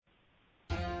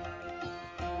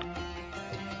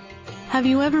Have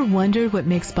you ever wondered what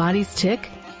makes bodies tick?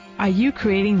 Are you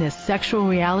creating the sexual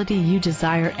reality you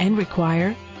desire and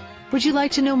require? Would you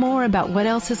like to know more about what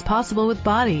else is possible with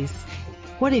bodies?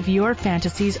 What if your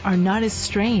fantasies are not as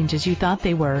strange as you thought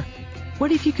they were?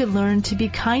 What if you could learn to be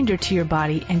kinder to your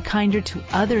body and kinder to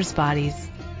others' bodies?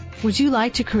 Would you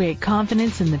like to create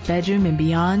confidence in the bedroom and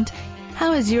beyond?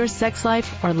 How has your sex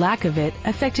life or lack of it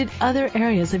affected other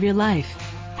areas of your life?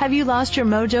 Have you lost your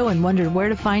mojo and wondered where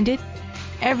to find it?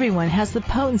 Everyone has the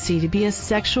potency to be a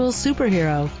sexual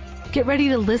superhero. Get ready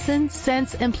to listen,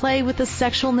 sense, and play with the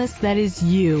sexualness that is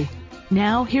you.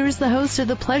 Now, here is the host of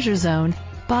The Pleasure Zone,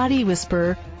 Body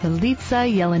Whisperer, Milica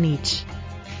Jelenic.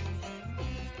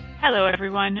 Hello,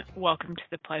 everyone. Welcome to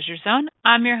The Pleasure Zone.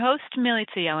 I'm your host,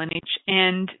 Milica Jelenic,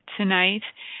 and tonight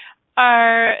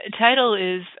our title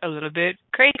is a little bit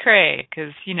cray-cray,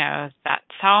 because,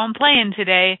 that's how I'm playing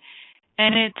today.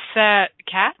 And it's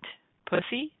cat,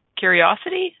 pussy,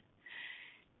 curiosity.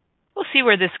 We'll see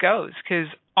where this goes, because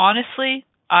honestly,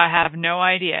 I have no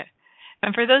idea.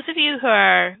 And for those of you who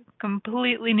are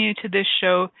completely new to this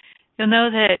show, you'll know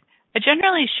that I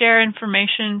generally share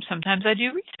information. Sometimes I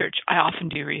do research. I often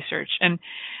do research, and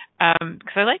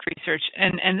because I like research.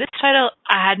 And this title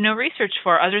I had no research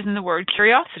for other than the word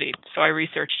curiosity, so I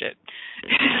researched it.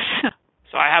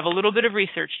 So I have a little bit of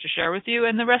research to share with you,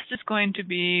 and the rest is going to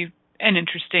be an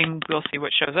interesting, we'll see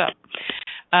what shows up.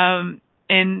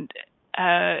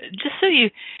 Just so you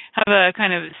have a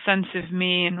kind of sense of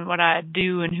me and what I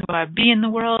do and who I be in the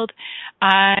world,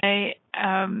 one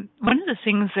of the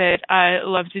things that I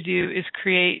love to do is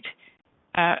create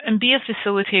and be a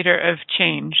facilitator of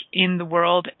change in the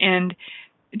world, and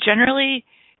generally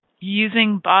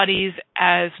using bodies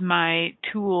as my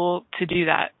tool to do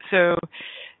that. So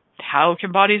how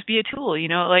can bodies be a tool?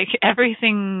 Like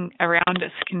everything around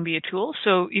us can be a tool.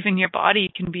 So even your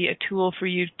body can be a tool for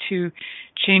you to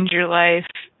change your life,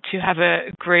 to have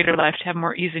a greater life, to have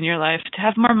more ease in your life, to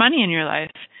have more money in your life.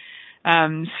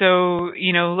 So,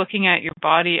 looking at your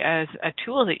body as a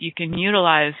tool that you can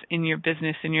utilize in your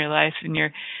business, in your life, in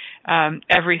your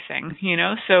everything,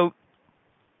 So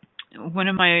one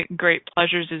of my great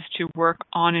pleasures is to work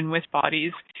on and with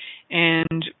bodies,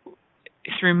 and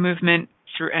through movement,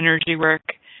 through energy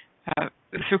work,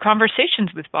 through conversations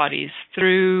with bodies,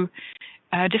 through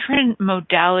different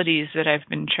modalities that I've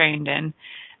been trained in.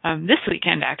 This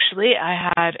weekend, actually,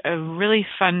 I had a really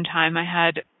fun time. I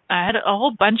had a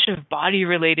whole bunch of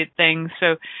body-related things.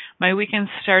 So my weekend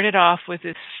started off with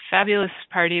this fabulous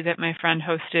party that my friend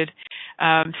hosted,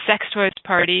 sex toys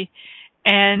party,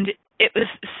 and it was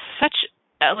such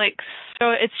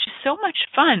it's just so much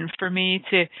fun for me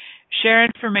to share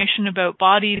information about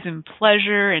bodies and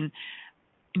pleasure and,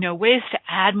 ways to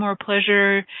add more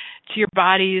pleasure to your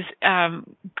bodies.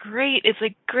 Great. It's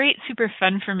great, super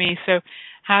fun for me. So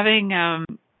having,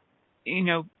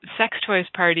 sex toys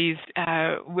parties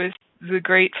with the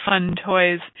great fun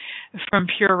toys from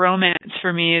Pure Romance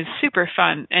for me is super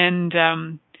fun. And,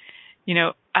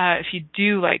 if you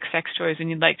do like sex toys and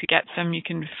you'd like to get some, you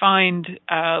can find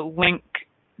a link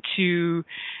to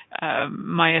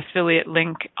my affiliate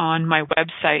link on my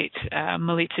website,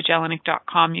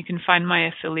 milicajelenic.com. You can find my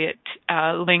affiliate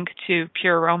link to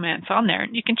Pure Romance on there.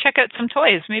 You can check out some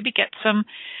toys, maybe get some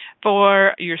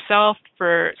for yourself,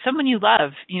 for someone you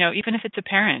love, even if it's a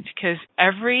parent, because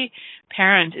every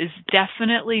parent is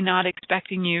definitely not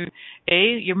expecting you,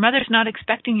 your mother's not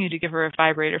expecting you to give her a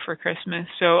vibrator for Christmas.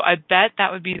 So I bet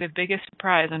that would be the biggest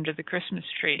surprise under the Christmas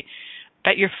tree.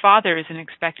 Bet your father isn't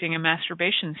expecting a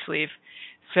masturbation sleeve.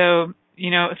 So,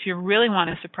 if you really want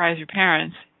to surprise your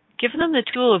parents, give them the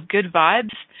tool of good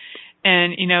vibes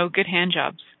and, good hand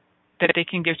jobs that they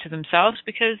can give to themselves,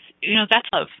 because, that's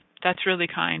love. That's really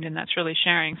kind, and that's really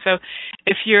sharing. So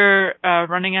if you're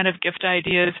running out of gift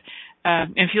ideas,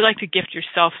 if you like to gift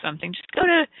yourself something, just go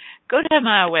to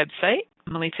my website,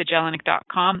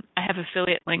 milicajelenic.com. I have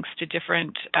affiliate links to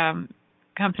different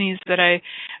companies that I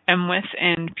am with,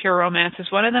 and Pure Romance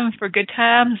is one of them, for good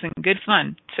times and good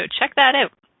fun. So check that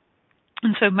out.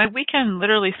 And so my weekend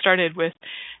literally started with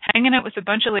hanging out with a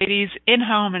bunch of ladies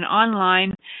in-home and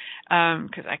online,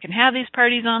 because I can have these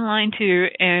parties online too,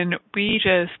 and we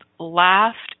just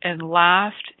laughed and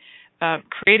laughed,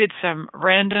 created some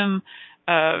random,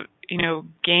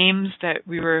 games that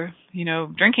we were,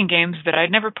 drinking games that I'd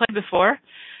never played before.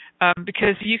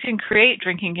 Because you can create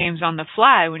drinking games on the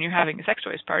fly when you're having a sex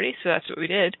toys party, so that's what we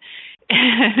did,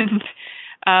 and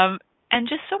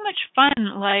just so much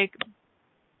fun, like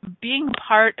being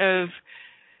part of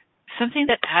something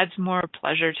that adds more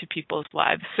pleasure to people's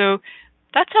lives. So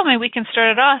that's how my weekend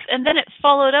started off, and then it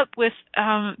followed up with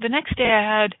the next day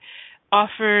I had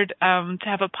offered to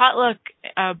have a potluck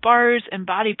bars and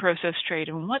body process trade.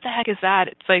 And what the heck is that?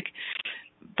 It's like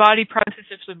body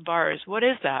processes and bars. What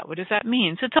is that? What does that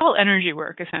mean? So it's all energy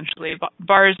work, essentially.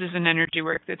 Bars is an energy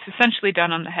work that's essentially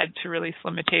done on the head to release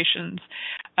limitations.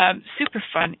 Super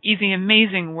fun, easy,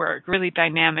 amazing work, really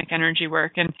dynamic energy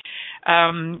work.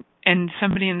 And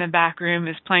somebody in the back room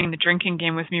is playing the drinking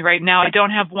game with me right now. I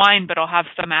don't have wine, but I'll have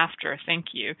some after. Thank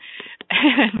you.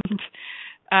 And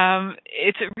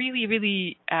it's a really,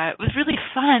 really, it was really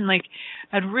fun. Like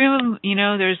a room,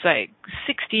 there's like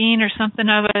 16 or something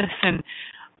of us, and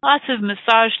lots of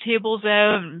massage tables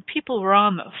out, and people were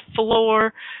on the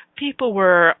floor. People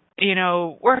were,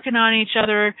 working on each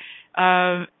other,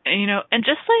 and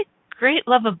just like great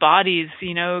love of bodies,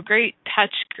 great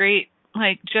touch, great,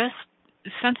 like just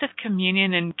sense of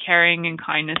communion and caring and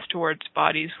kindness towards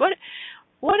bodies.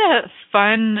 What a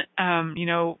fun,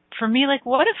 for me, like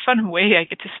what a fun way I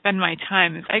get to spend my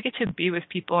time is I get to be with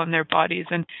people and their bodies.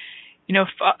 And,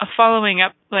 following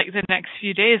up like the next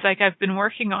few days, like I've been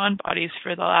working on bodies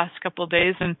for the last couple of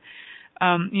days, and,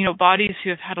 bodies who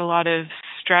have had a lot of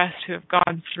stress, who have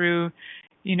gone through,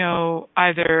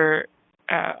 either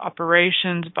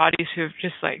operations, bodies who have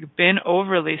just like been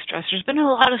overly stressed. There's been a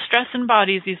lot of stress in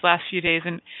bodies these last few days,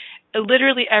 and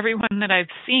literally everyone that I've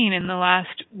seen in the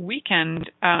last weekend,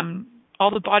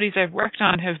 all the bodies I've worked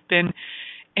on have been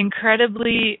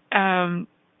incredibly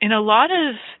in a lot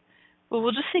of, well,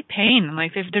 we'll just say pain.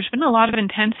 Like there's been a lot of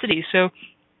intensity. So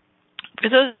for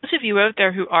those of you out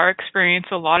there who are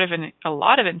experiencing a lot of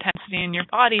intensity in your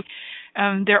body,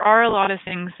 there are a lot of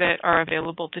things that are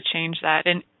available to change that.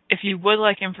 And if you would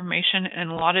like information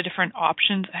and a lot of different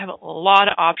options, I have a lot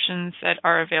of options that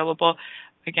are available.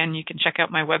 Again, you can check out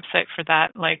my website for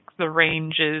that. Like the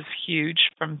range is huge,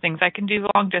 from things I can do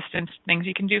long distance, things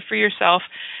you can do for yourself,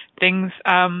 things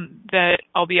that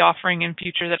I'll be offering in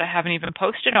future that I haven't even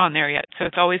posted on there yet. So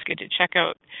it's always good to check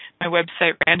out my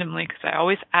website randomly because I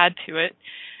always add to it.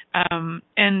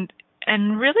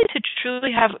 And really to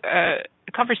truly have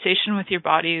a conversation with your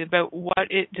body about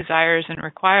what it desires and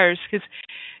requires. Because,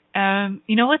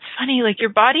 what's funny, like your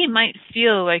body might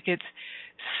feel like it's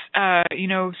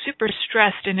super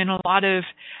stressed and in a lot of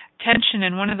tension.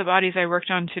 And one of the bodies I worked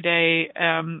on today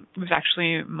was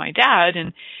actually my dad,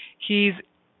 and he's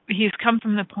come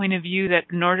from the point of view that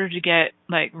in order to get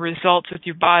like results with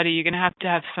your body, you're going to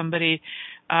have somebody,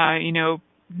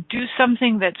 do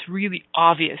something that's really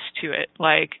obvious to it,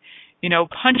 like,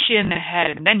 punch you in the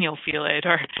head and then you'll feel it,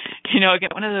 or,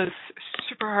 get one of those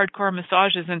super hardcore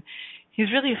massages. And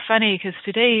he's really funny because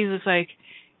today he was like,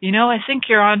 I think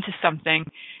you're onto something.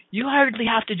 You hardly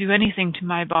have to do anything to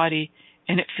my body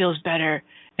and it feels better.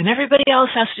 And everybody else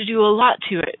has to do a lot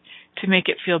to it to make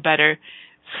it feel better.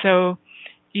 So,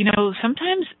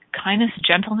 sometimes kindness,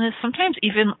 gentleness, sometimes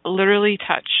even literally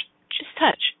touch, just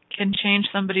touch, can change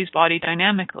somebody's body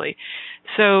dynamically.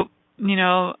 So,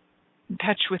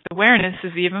 touch with awareness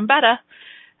is even better.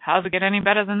 How's it get any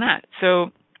better than that?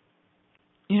 So,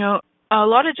 a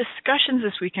lot of discussions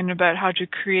this weekend about how to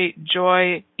create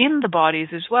joy in the bodies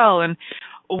as well. And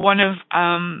one of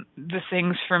the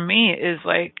things for me is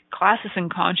like classes in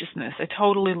consciousness. I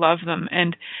totally love them.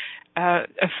 And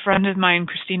a friend of mine,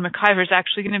 Christine McIver, is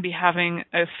actually going to be having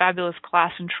a fabulous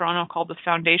class in Toronto called the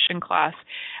Foundation Class,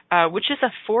 which is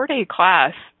a 4-day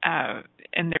class,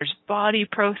 and there's body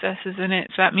processes in it.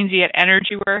 So that means you get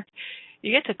energy work.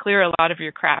 You get to clear a lot of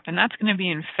your crap, and that's going to be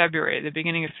in February, the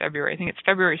beginning of February. I think it's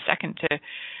February 2nd to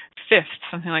 5th,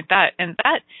 something like that. And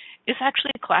that is actually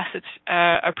a class that's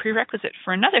a prerequisite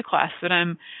for another class that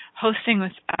I'm hosting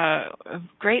with a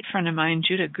great friend of mine,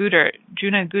 Juna Guder.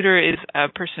 Juna Guder is a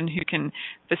person who can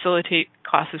facilitate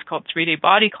classes called 3-Day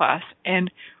Body Class, and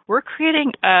we're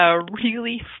creating a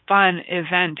really fun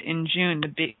event in June,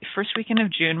 the first weekend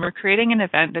of June. We're creating an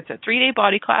event that's a 3-day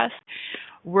body class.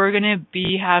 We're going to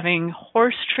be having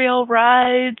horse trail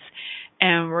rides,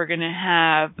 and we're going to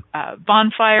have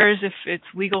bonfires if it's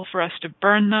legal for us to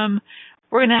burn them.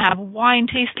 We're going to have a wine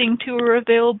tasting tour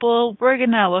available. We're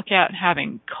going to look at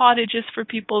having cottages for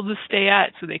people to stay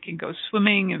at so they can go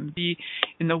swimming and be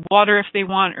in the water if they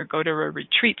want, or go to a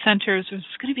retreat center. So there's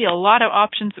going to be a lot of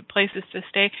options of places to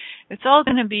stay. It's all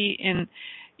going to be in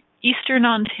Eastern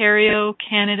Ontario,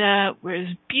 Canada, where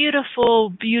there's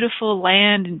beautiful, beautiful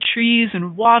land and trees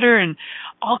and water and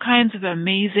all kinds of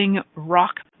amazing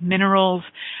rock minerals.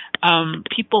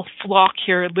 People flock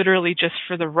here literally just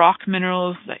for the rock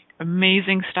minerals, like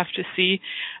amazing stuff to see.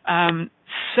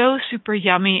 So super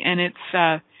yummy. And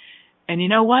it's, and you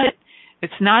know what?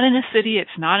 It's not in a city.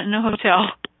 It's not in a hotel.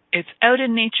 It's out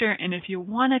in nature. And if you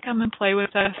want to come and play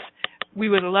with us, we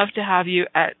would love to have you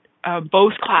at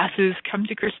both classes, come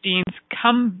to Christine's,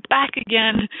 come back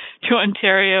again to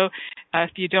Ontario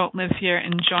if you don't live here,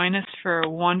 and join us for a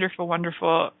wonderful,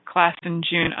 wonderful class in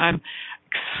June. I'm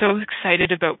so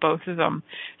excited about both of them.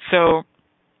 So,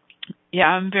 yeah,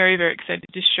 I'm very, very excited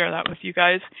to share that with you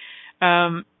guys.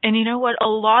 And you know what? A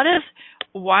lot of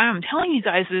why I'm telling you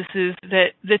guys this is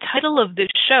that the title of this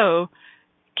show,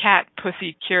 Cat,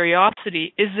 Pussy,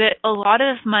 Curiosity, is that a lot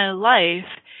of my life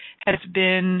has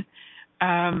been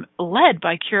led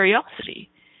by curiosity.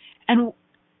 And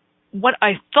what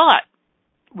I thought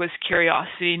was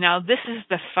curiosity, now this is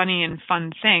the funny and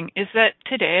fun thing, is that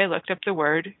today I looked up the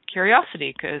word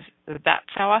curiosity because that's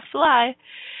how I fly.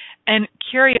 And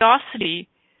curiosity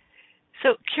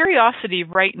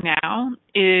right now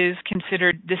is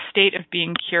considered the state of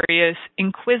being curious,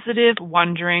 inquisitive,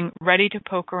 wondering, ready to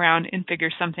poke around and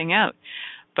figure something out.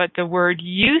 But the word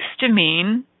used to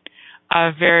mean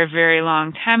a very, very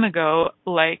long time ago,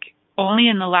 like only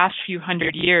in the last few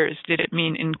hundred years did it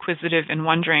mean inquisitive and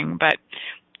wondering. But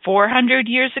 400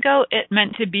 years ago, it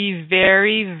meant to be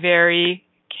very, very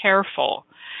careful.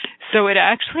 So it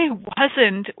actually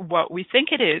wasn't what we think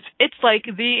it is. It's like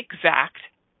the exact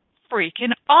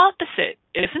freaking opposite.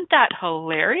 Isn't that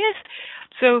hilarious?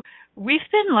 So we've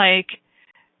been like,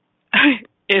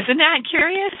 isn't that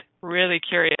curious? Really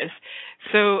curious.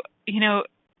 So,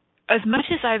 as much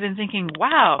as I've been thinking,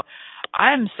 wow,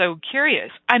 I'm so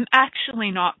curious, I'm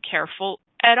actually not careful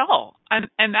at all.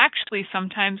 I'm actually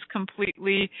sometimes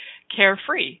completely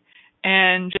carefree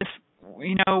and just,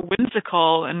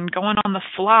 whimsical and going on the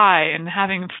fly and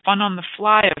having fun on the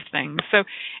fly of things. So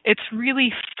it's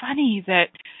really funny that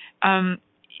I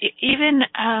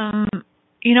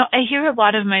hear a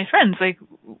lot of my friends, like,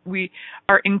 we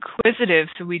are inquisitive,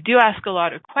 so we do ask a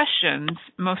lot of questions.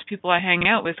 Most people I hang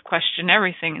out with question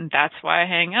everything, and that's why I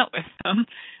hang out with them.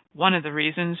 One of the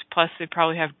reasons, plus they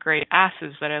probably have great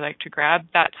asses that I like to grab.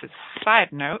 That's a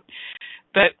side note.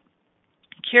 But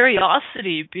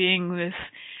curiosity being this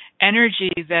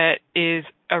energy that is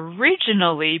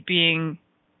originally being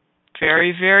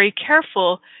very, very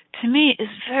careful, to me is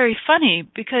very funny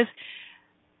because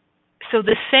so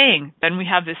the saying, then we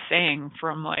have this saying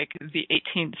from like the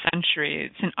 18th century.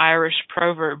 It's an Irish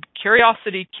proverb,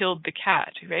 curiosity killed the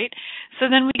cat, right? So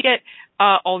then we get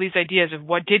all these ideas of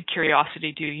what did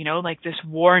curiosity do, like this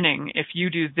warning, if you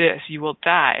do this, you will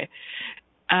die.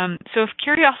 So if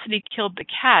curiosity killed the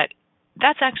cat,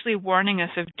 that's actually warning us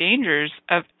of dangers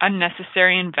of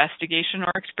unnecessary investigation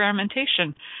or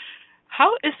experimentation.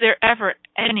 How is there ever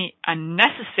any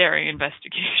unnecessary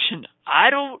investigation? I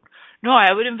don't know.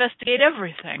 I would investigate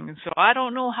everything, so I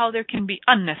don't know how there can be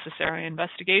unnecessary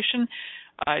investigation.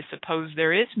 I suppose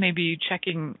there is. Maybe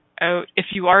checking out, if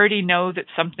you already know that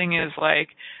something is like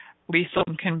lethal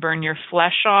and can burn your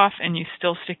flesh off and you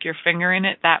still stick your finger in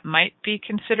it, that might be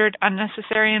considered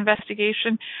unnecessary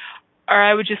investigation, or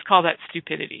I would just call that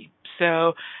stupidity.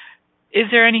 So is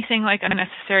there anything like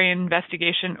unnecessary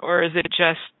investigation, or is it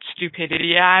just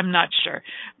stupidity? Yeah, I'm not sure.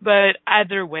 But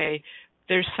either way,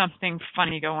 there's something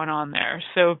funny going on there.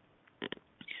 So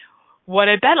what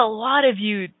I bet a lot of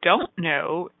you don't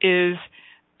know is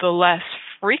the less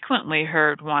frequently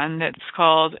heard one that's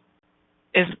called,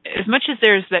 as much as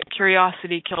there's that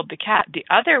curiosity killed the cat, the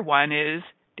other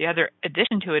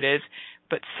addition to it is,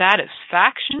 but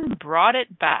satisfaction brought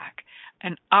it back.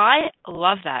 And I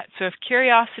love that. So if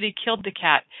curiosity killed the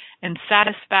cat and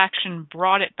satisfaction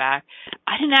brought it back,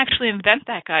 I didn't actually invent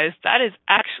that, guys. That is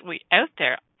actually out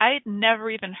there. I had never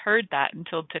even heard that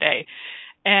until today.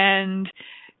 And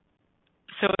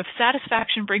so if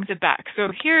satisfaction brings it back. So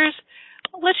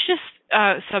let's just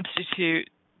substitute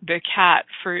the cat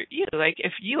for you. Like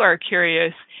if you are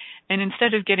curious and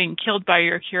instead of getting killed by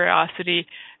your curiosity,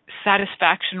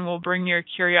 satisfaction will bring your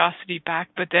curiosity back,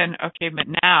 but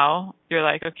now you're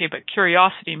like, but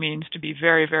curiosity means to be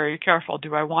very, very careful.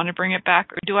 Do I want to bring it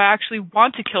back, or do I actually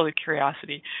want to kill the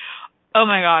curiosity? Oh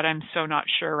my God, I'm so not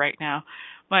sure right now.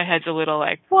 My head's a little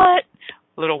like, what?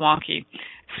 A little wonky.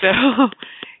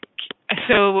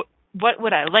 So what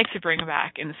would I like to bring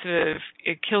back instead of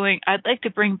killing? I'd like to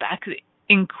bring back the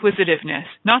inquisitiveness,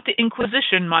 not the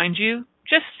Inquisition, mind you,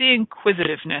 just the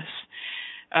inquisitiveness.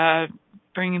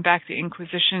 Bringing back the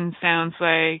Inquisition sounds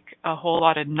like a whole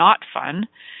lot of not fun.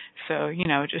 So,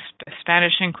 just the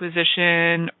Spanish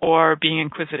Inquisition or being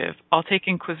inquisitive. I'll take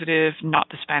inquisitive, not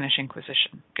the Spanish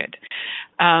Inquisition. Good.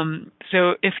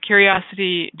 So if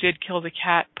curiosity did kill the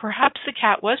cat, perhaps the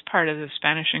cat was part of the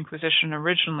Spanish Inquisition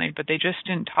originally, but they just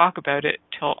didn't talk about it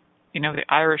till, the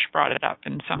Irish brought it up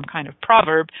in some kind of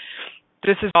proverb.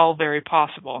 This is all very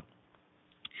possible.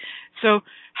 So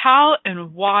how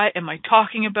and why am I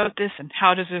talking about this, and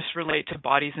how does this relate to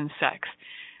bodies and sex?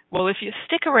 Well, if you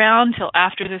stick around till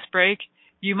after this break,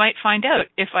 you might find out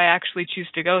if I actually choose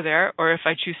to go there or if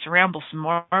I choose to ramble some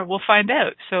more. We'll find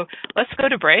out. So let's go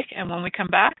to break, and when we come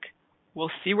back,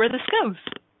 we'll see where this goes.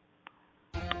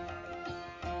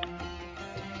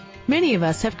 Many of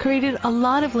us have created a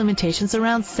lot of limitations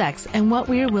around sex and what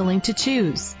we are willing to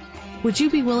choose. Would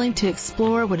you be willing to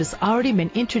explore what has already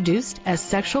been introduced as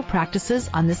sexual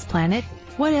practices on this planet?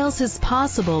 What else is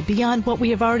possible beyond what we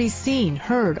have already seen,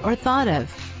 heard, or thought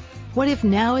of? What if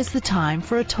now is the time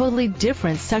for a totally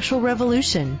different sexual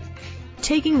revolution?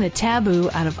 Taking the taboo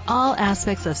out of all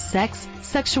aspects of sex,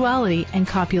 sexuality, and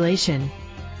copulation.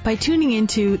 By tuning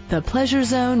into the Pleasure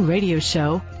Zone radio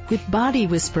show with body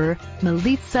whisperer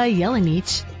Milica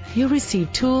Jelenic, you'll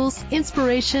receive tools,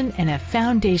 inspiration, and a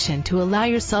foundation to allow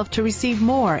yourself to receive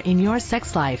more in your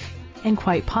sex life, and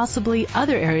quite possibly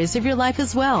other areas of your life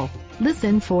as well.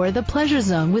 Listen for The Pleasure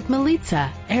Zone with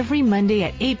Milica every Monday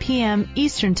at 8 p.m.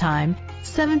 Eastern Time,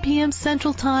 7 p.m.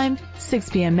 Central Time, 6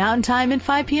 p.m. Mountain Time, and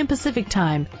 5 p.m. Pacific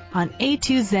Time on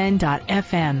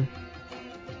a2zen.fm.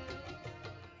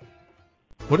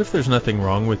 What if there's nothing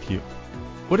wrong with you?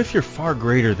 What if you're far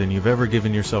greater than you've ever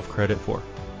given yourself credit for?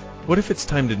 What if it's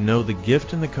time to know the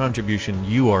gift and the contribution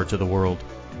you are to the world,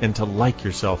 and to like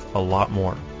yourself a lot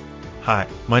more? Hi,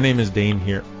 my name is Dane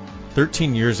here.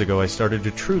 13 years ago, I started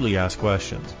to truly ask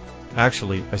questions.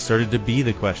 Actually, I started to be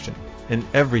the question, and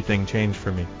everything changed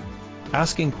for me.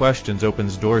 Asking questions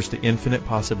opens doors to infinite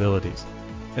possibilities.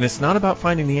 And it's not about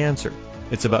finding the answer.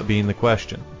 It's about being the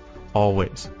question.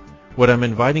 Always. What I'm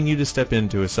inviting you to step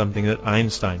into is something that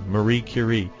Einstein, Marie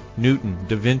Curie, Newton,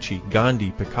 Da Vinci,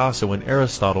 Gandhi, Picasso, and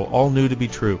Aristotle all knew to be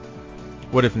true.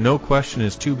 What if no question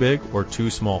is too big or too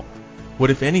small? What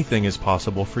if anything is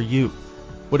possible for you?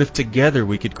 What if together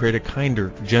we could create a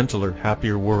kinder, gentler,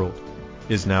 happier world?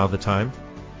 Is now the time?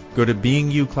 Go to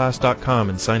beingyouclass.com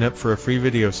and sign up for a free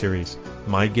video series,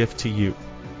 My Gift to You.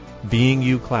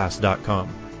 beingyouclass.com.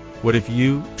 What if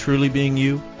you, truly being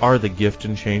you, are the gift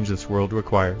and change this world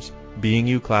requires?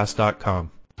 beingyouclass.com.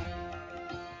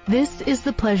 This is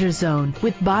The Pleasure Zone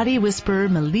with body whisperer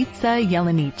Milica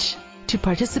Jelenic. To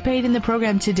participate in the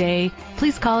program today,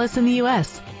 please call us in the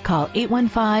U.S. Call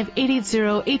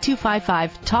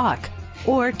 815-880-8255-TALK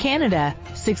or Canada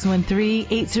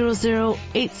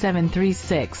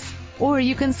 613-800-8736. Or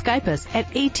you can Skype us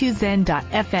at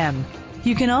a2zen.fm.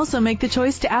 You can also make the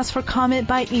choice to ask for comment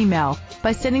by email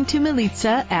by sending to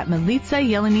Milica at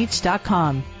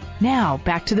milicajelenic.com. Now,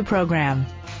 back to the program.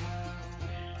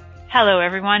 Hello,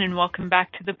 everyone, and welcome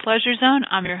back to The Pleasure Zone.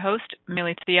 I'm your host,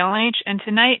 Milica Jelenic, and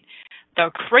tonight, the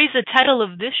crazy title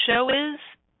of this show is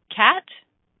Cat,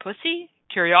 Pussy,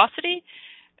 Curiosity.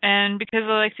 And because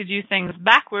I like to do things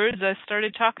backwards, I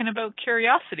started talking about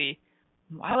curiosity.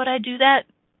 Why would I do that?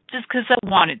 Just because I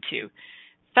wanted to.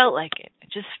 Felt like it. It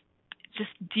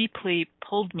just deeply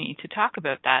pulled me to talk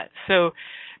about that. So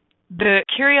the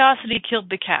curiosity killed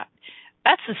the cat.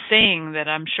 That's a saying that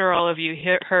I'm sure all of you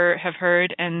have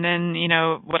heard. And then,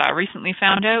 what I recently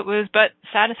found out was, but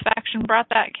satisfaction brought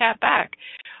that cat back.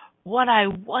 What I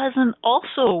wasn't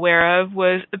also aware of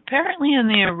was apparently in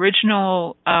the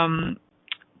original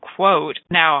quote.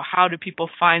 Now, how do people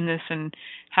find this? And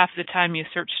half the time you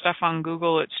search stuff on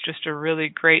Google, it's just a really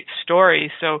great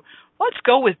story. So let's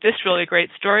go with this really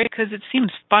great story because it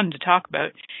seems fun to talk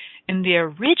about. In the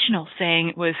original saying,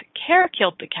 it was care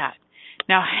killed the cat.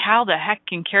 Now, how the heck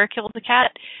can care kill the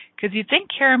cat? Because you'd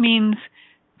think care means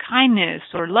kindness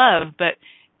or love, but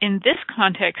in this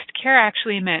context, care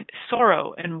actually meant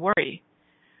sorrow and worry.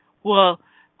 Well,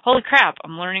 holy crap,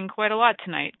 I'm learning quite a lot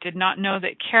tonight. Did not know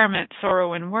that care meant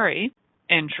sorrow and worry.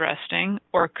 Interesting.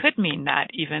 Or could mean that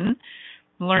even.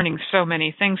 I'm learning so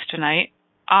many things tonight.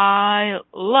 I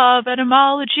love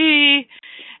etymology.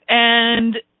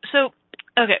 And so,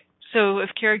 okay. So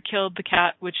if care killed the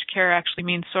cat, which care actually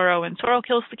means sorrow, and sorrow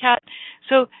kills the cat.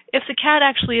 So if the cat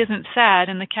actually isn't sad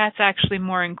and the cat's actually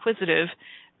more inquisitive,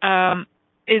 does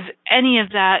any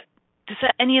of that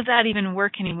even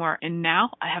work anymore? And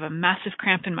now I have a massive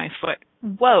cramp in my foot.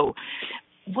 Whoa.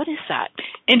 What is that?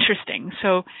 Interesting.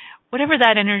 So whatever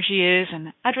that energy is,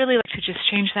 and I'd really like to just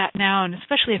change that now, and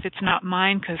especially if it's not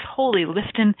mine, because holy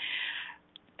lifting.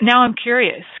 Now I'm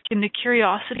curious. Can the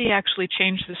curiosity actually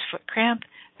change this foot cramp?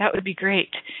 That would be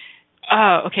great.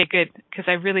 Oh, okay, good, because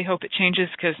I really hope it changes,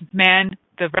 because, man,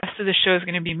 the rest of the show is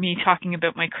going to be me talking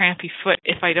about my crampy foot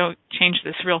if I don't change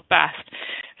this real fast.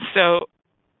 So,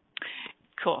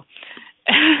 cool.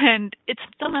 And it's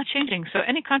still not changing, so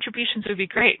any contributions would be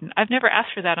great. And I've never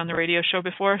asked for that on the radio show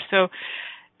before, so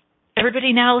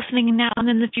everybody now listening now and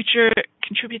in the future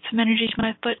contribute some energy to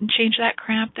my foot and change that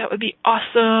cramp? That would be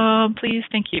awesome. Please.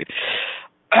 Thank you.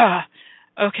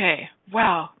 Okay.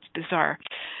 Wow. It's bizarre.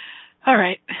 All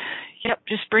right. Yep.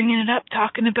 Just bringing it up,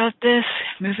 talking about this,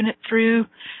 moving it through.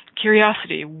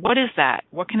 Curiosity. What is that?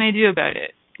 What can I do about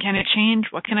it? Can it change?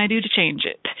 What can I do to change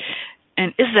it?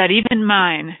 And is that even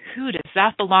mine? Who does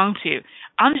that belong to?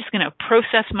 I'm just going to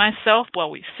process myself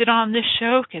while we sit on this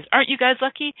show, because aren't you guys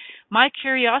lucky? My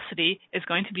curiosity is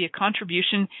going to be a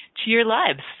contribution to your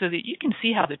lives so that you can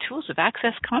see how the tools of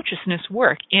access consciousness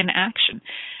work in action.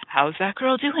 How's that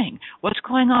girl doing? What's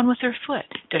going on with her foot?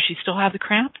 Does she still have the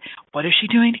cramp? What is she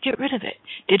doing to get rid of it?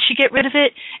 Did she get rid of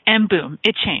it? And boom,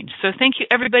 it changed. So thank you,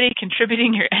 everybody,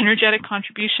 contributing your energetic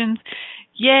contributions.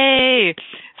 Yay!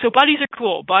 So bodies are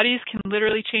cool. Bodies can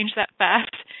literally change that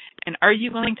fast. And are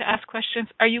you willing to ask questions?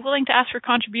 Are you willing to ask for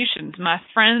contributions? My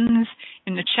friends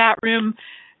in the chat room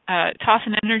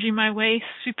tossing energy my way.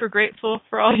 Super grateful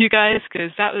for all you guys,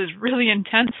 because that was really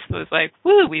intense. It was like,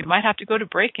 woo, we might have to go to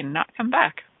break and not come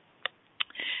back.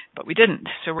 But we didn't,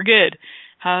 so we're good.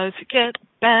 How does it get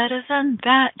better than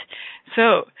that?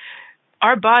 So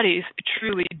our bodies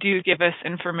truly do give us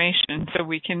information, so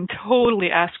we can totally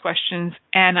ask questions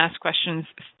and ask questions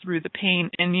through the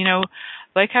pain. And, you know,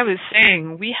 like I was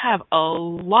saying, we have a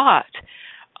lot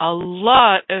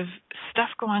of stuff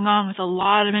going on with a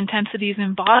lot of intensities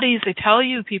in bodies. They tell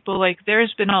you, people, like,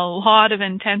 there's been a lot of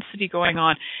intensity going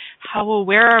on. How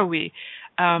aware are we?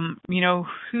 You know,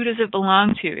 who does it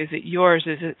belong to? Is it yours?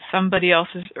 Is it somebody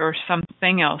else's or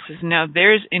something else's? Now,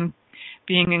 there's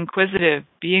being inquisitive.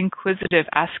 Be inquisitive.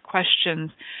 Ask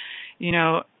questions. You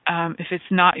know, if it's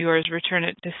not yours, return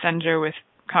it to sender with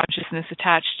consciousnness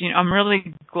attached. You know, I'm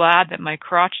really glad that my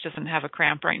crotch doesn't have a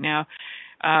cramp right now.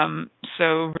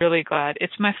 So really glad.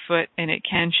 It's my foot, and it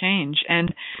can change.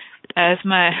 And as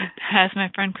my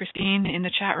friend Christine in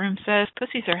the chat room says,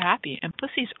 pussies are happy, and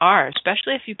pussies are,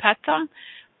 especially if you pet them,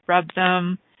 rub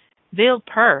them. They'll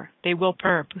purr. They will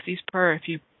purr. Pussies purr if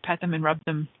you pet them and rub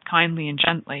them kindly and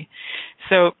gently.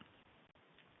 So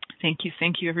thank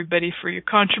you everybody for your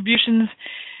contributions.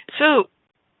 So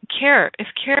care. If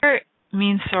care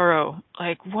means sorrow,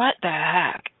 like what the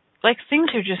heck? Like, things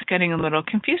are just getting a little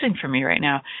confusing for me right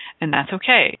now, and that's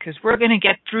okay, because we're going to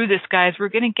get through this, guys. We're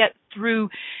going to get through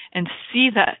and see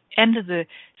the end of the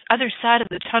other side of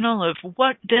the tunnel of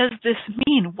what does this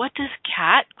mean? What does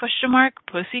cat, question mark,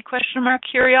 pussy, question mark,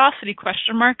 curiosity,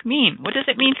 question mark, mean? What does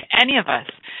it mean to any of us?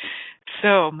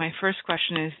 So my first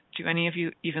question is, do any of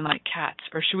you even like cats,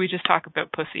 or should we just talk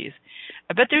about pussies?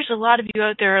 I bet there's a lot of you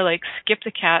out there who are like, skip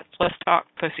the cats, let's talk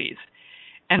pussies.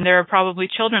 And there are probably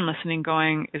children listening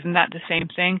going, isn't that the same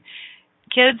thing?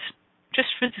 Kids, just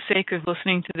for the sake of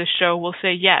listening to this show, we'll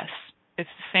say yes. It's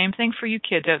the same thing for you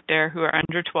kids out there who are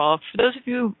under 12. For those of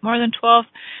you more than 12,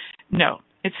 no,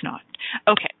 it's not.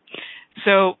 Okay,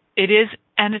 so it is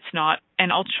and it's not.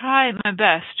 And I'll try my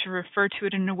best to refer to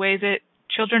it in a way that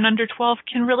children under 12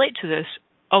 can relate to this,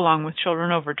 along with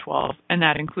children over 12. And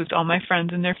that includes all my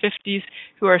friends in their 50s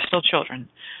who are still children.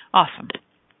 Awesome.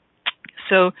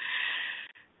 So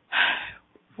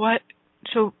what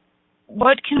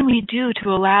can we do to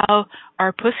allow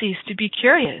our pussies to be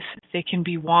curious? They can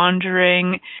be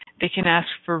wandering, they can ask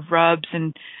for rubs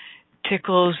and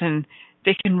tickles, and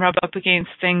they can rub up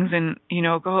against things and, you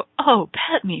know, go, oh,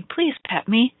 pet me, please pet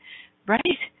me, right?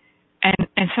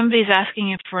 And somebody's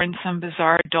asking if we're in some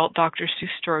bizarre adult Dr. Seuss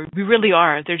story. We really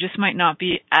are. There just might not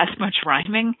be as much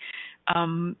rhyming.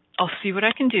 I'll see what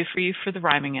I can do for you for the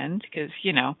rhyming end, because,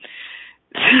 you know,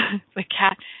 the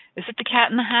cat, is it the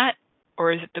cat in the hat,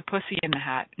 or is it the pussy in the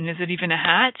hat? And is it even a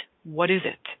hat? What is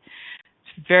it?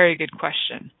 It's a very good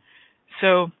question.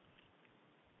 So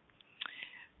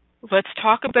let's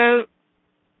talk about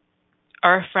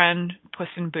our friend Puss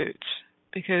in Boots,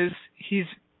 because he's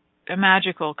a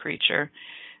magical creature.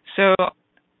 So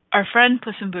our friend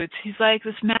Puss in Boots, he's like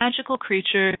this magical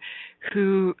creature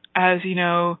who, as you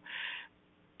know,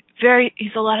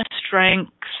 he's a lot of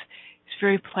strengths. He's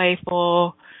very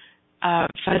playful,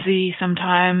 fuzzy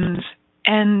sometimes,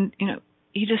 and you know,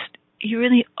 he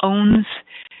really owns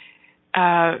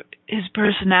his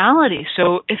personality.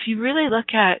 So if you really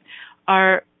look at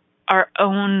our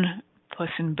own Puss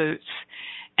in Boots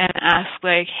and ask,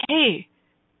 like, hey,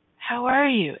 how are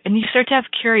you? And you start to have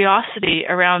curiosity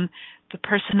around the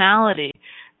personality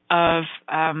of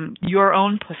your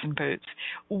own Puss in Boots.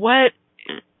 What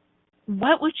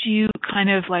would you kind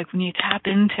of like when you tap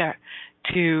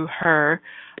into her?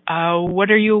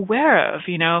 What are you aware of?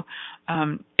 You know,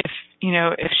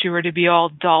 if she were to be all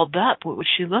dolled up, what would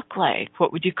she look like?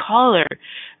 What would you call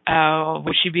her?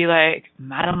 Would she be like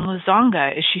Madame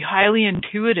Lazonga? Is she highly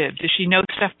intuitive? Does she know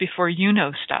stuff before you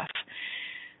know stuff?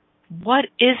 What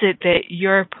is it that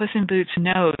your Puss in Boots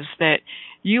knows that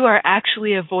you are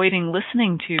actually avoiding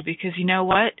listening to? Because you know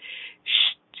what?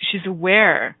 She's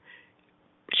aware.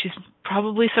 She's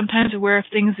probably sometimes aware of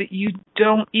things that you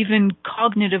don't even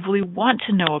cognitively want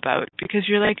to know about, because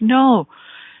you're like, no,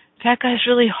 that guy's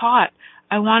really hot.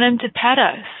 I want him to pet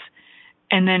us.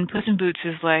 And then Puss in Boots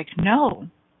is like, no,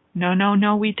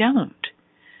 we don't.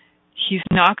 He's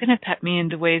not going to pet me in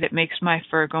the way that makes my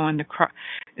fur go in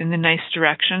the nice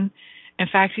direction. In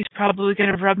fact, he's probably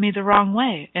going to rub me the wrong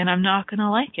way, and I'm not going to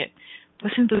like it.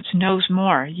 Puss in Boots knows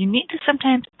more. You need to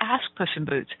sometimes ask Puss in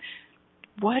Boots,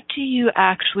 what do you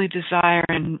actually desire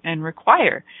and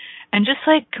require? And just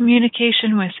like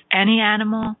communication with any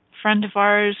animal friend of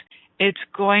ours, it's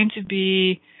going to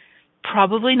be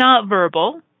probably not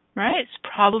verbal, right? It's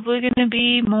probably going to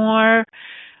be more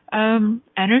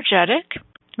energetic,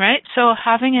 right? So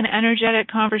having an energetic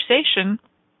conversation,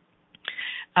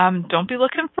 don't be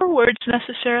looking for words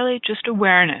necessarily, just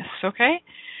awareness, okay?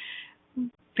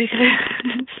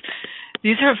 Because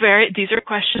these are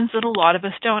questions that a lot of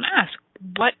us don't ask.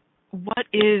 What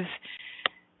is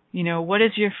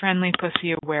your friendly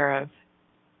pussy aware of?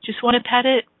 Just want to pet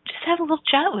it? Just have a little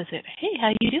chat with it. Hey,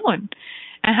 how you doing?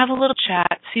 And have a little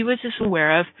chat, see what it's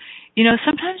aware of.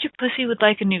 Sometimes your pussy would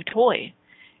like a new toy.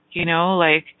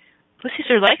 Like pussies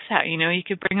are like that. You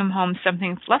could bring them home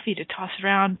something fluffy to toss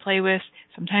around, play with.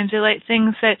 Sometimes they like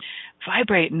things that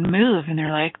vibrate and move, and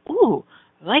they're like, ooh,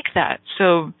 I like that.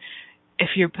 So if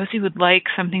your pussy would like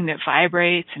something that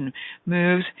vibrates and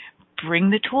moves, bring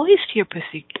the toys to your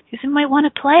pussy, because it might want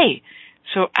to play.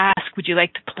 So ask, would you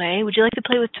like to play? Would you like to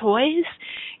play with toys?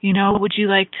 Would you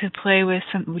like to play with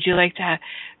would you like to,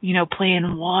 play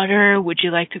in water? Would you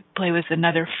like to play with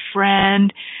another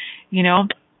friend? Your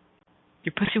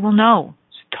pussy will know.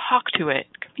 So talk to it.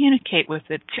 Communicate with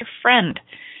it. It's your friend.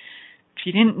 If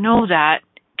you didn't know that,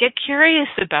 get curious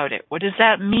about it. What does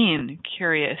that mean,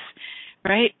 curious,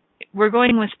 right? We're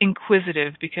going with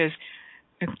inquisitive because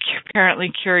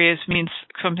apparently curious means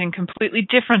something completely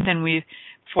different than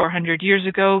 400 years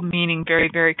ago, meaning very,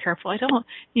 very careful. I don't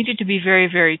need you to be very,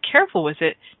 very careful with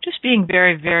it, just being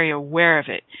very, very aware of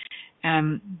it.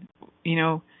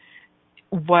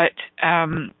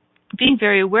 Being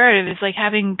very aware of it is like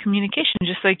having communication,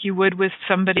 just like you would with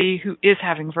somebody who is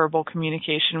having verbal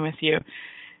communication with you.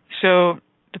 So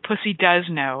the pussy does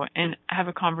know, and have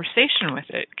a conversation with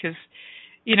it, because,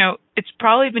 it's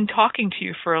probably been talking to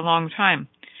you for a long time.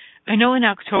 I know in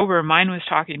October, mine was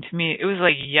talking to me. It was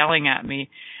like yelling at me,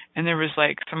 and there was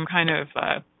like some kind of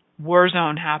war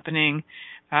zone happening.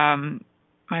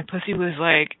 My pussy was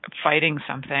like fighting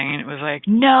something, and it was like,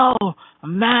 no,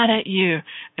 I'm mad at you.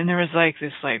 And there was like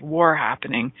this like war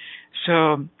happening. So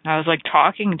I was like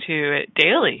talking to it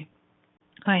daily.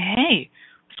 Like, hey,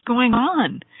 what's going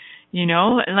on?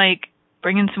 Like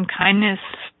bringing some kindness,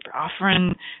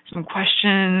 offering some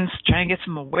questions, trying to get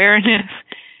some awareness.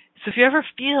 So if you ever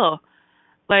feel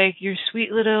like your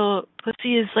sweet little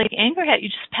pussy is like angry at you,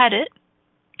 just pet it.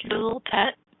 Give it a little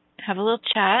pet. Have a little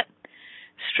chat.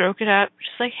 Stroke it up.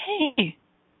 Just like, hey,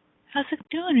 how's it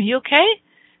doing? Are you okay?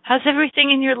 How's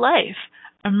everything in your life?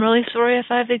 I'm really sorry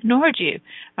if I've ignored you.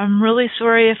 I'm really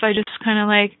sorry if I just kind of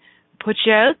like put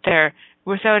you out there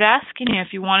without asking you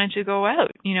if you wanted to go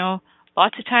out.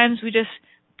 Lots of times we just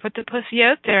put the pussy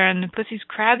out there, and the pussy's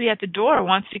crabby at the door,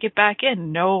 wants to get back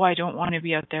in. No, I don't want to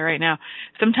be out there right now.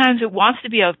 Sometimes it wants to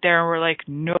be out there, and we're like,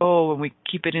 no, and we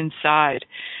keep it inside.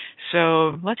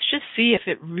 So let's just see if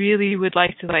it really would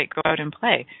like to go out and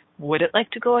play. Would it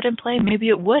like to go out and play? Maybe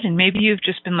it would, and maybe you've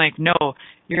just been like, no,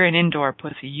 you're an indoor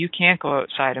pussy. You can't go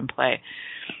outside and play.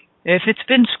 If it's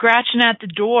been scratching at the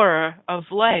door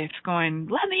of life going,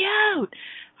 let me out.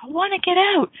 I want to get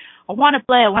out. I want to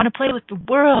play. I want to play with the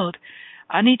world.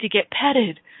 I need to get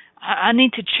petted. I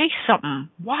need to chase something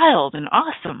wild and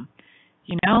awesome.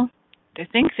 I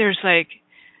think there's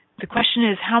the question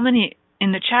is how many,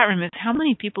 in the chat room, is how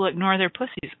many people ignore their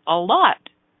pussies? A lot.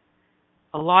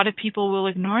 A lot of people will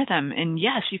ignore them. And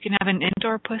yes, you can have an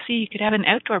indoor pussy. You could have an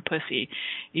outdoor pussy.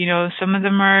 Some of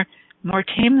them are more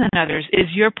tame than others.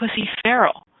 Is your pussy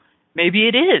feral? Maybe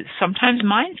it is. Sometimes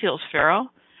mine feels feral.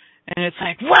 And it's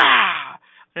like, wow!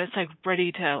 And it's like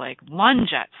ready to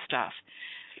lunge at stuff.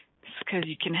 It's because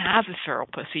you can have a feral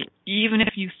pussy. Even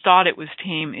if you thought it was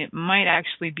tame, it might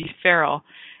actually be feral.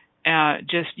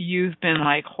 Just you've been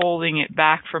holding it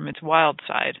back from its wild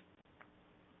side.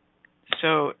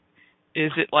 So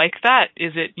is it like that?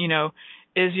 Is it,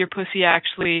 is your pussy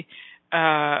actually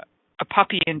a a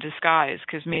puppy in disguise,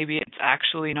 because maybe it's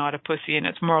actually not a pussy and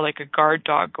it's more like a guard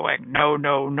dog going, no,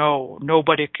 no, no,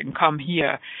 nobody can come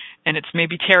here. And it's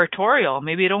maybe territorial.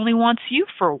 Maybe it only wants you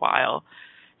for a while.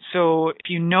 So if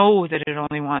you know that it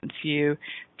only wants you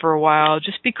for a while,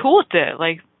 just be cool with it.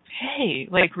 Like, hey,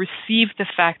 like receive the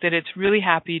fact that it's really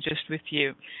happy just with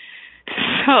you.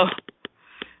 So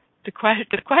the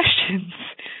questions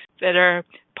that are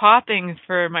popping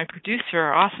for my producer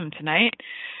are awesome tonight.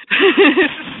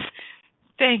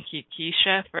 Thank you,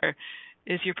 Keisha, for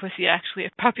is your pussy actually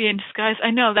a puppy in disguise?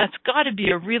 I know that's got to be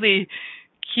a really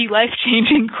key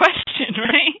life-changing question,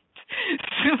 right?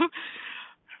 So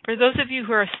for those of you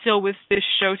who are still with this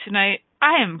show tonight,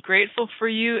 I am grateful for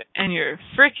you and your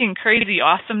freaking crazy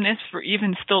awesomeness for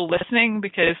even still listening,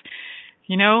 because,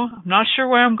 you know, I'm not sure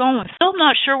where I'm going. Still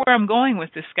not sure where I'm going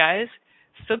with this, guys.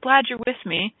 So glad you're with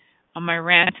me on my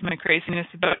rant and my craziness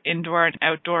about indoor and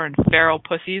outdoor and feral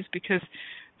pussies, because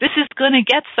this is going to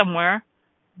get somewhere.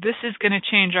 This is going to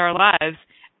change our lives.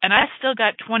 And I still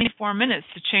got 24 minutes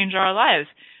to change our lives.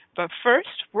 But first,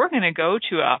 we're going to go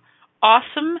to a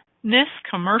awesomeness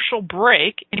commercial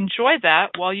break. Enjoy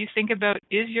that while you think about,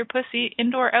 is your pussy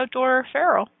indoor, outdoor, or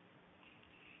feral?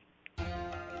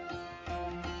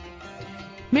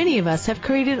 Many of us have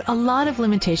created a lot of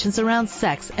limitations around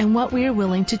sex and what we are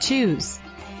willing to choose.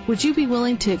 Would you be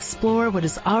willing to explore what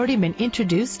has already been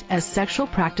introduced as sexual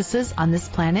practices on this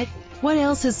planet? What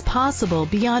else is possible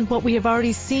beyond what we have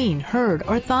already seen, heard,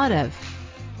 or thought of?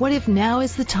 What if now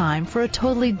is the time for a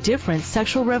totally different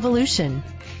sexual revolution?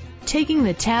 Taking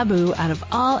the taboo out of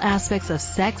all aspects of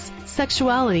sex,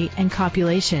 sexuality, and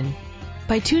copulation.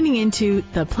 By tuning into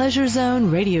the Pleasure Zone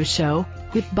radio show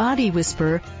with body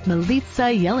whisperer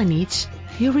Milica Jelenic,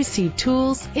 you'll receive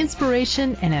tools,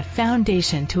 inspiration, and a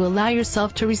foundation to allow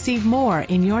yourself to receive more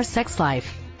in your sex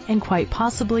life, and quite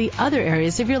possibly other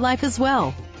areas of your life as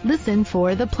well. Listen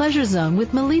for The Pleasure Zone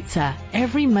with Milica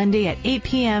every Monday at 8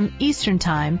 p.m. Eastern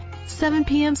Time, 7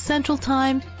 p.m. Central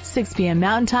Time, 6 p.m.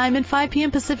 Mountain Time, and 5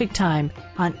 p.m. Pacific Time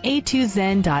on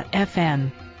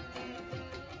a2zen.fm.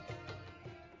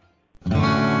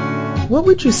 What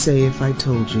would you say if I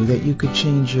told you that you could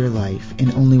change your life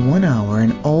in only 1 hour,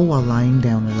 and all while lying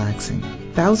down relaxing?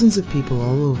 Thousands of people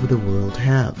all over the world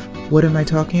have. What am I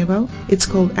talking about? It's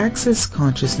called Access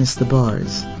Consciousness, the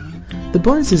bars. The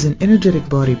bars is an energetic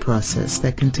body process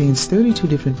that contains 32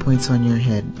 different points on your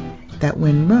head that,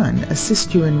 when run,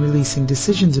 assist you in releasing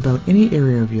decisions about any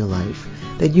area of your life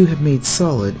that you have made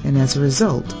solid and as a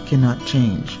result cannot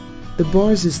change. The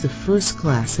bars is the first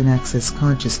class in Access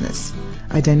Consciousness,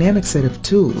 a dynamic set of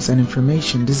tools and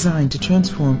information designed to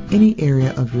transform any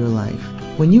area of your life.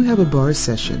 When you have a bars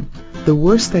session, the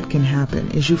worst that can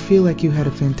happen is you feel like you had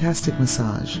a fantastic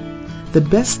massage. The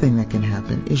best thing that can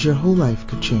happen is your whole life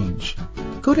could change.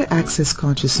 Go to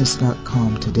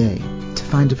accessconsciousness.com today to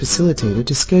find a facilitator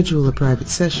to schedule a private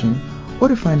session or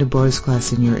to find a bars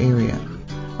class in your area.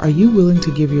 Are you willing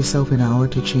to give yourself an hour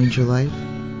to change your life?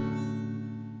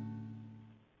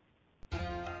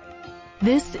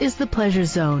 This is The Pleasure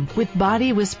Zone with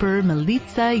body whisperer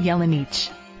Milica Jelenic.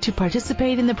 To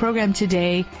participate in the program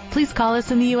today, please call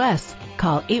us in the U.S.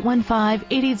 Call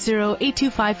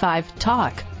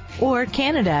 815-880-8255-TALK. Or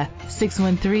Canada,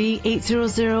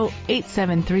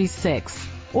 613-800-8736.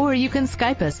 Or you can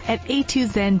Skype us at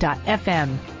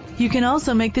a2zen.fm. You can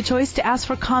also make the choice to ask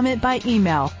for comment by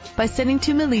email by sending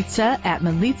to Milica at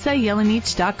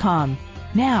milicajelenic.com.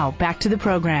 Now, back to the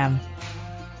program.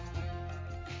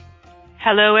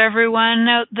 Hello, everyone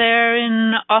out there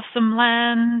in awesome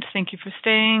land. Thank you for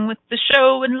staying with the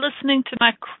show and listening to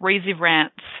my crazy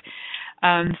rants.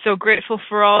 I'm so grateful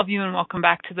for all of you, and welcome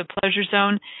back to the Pleasure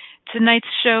Zone. Tonight's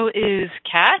show is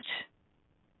Cat,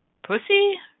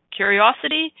 Pussy,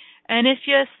 Curiosity, and if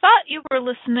you thought you were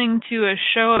listening to a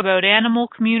show about animal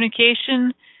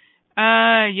communication,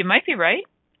 you might be right,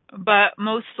 but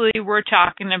mostly we're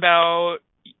talking about,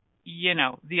 you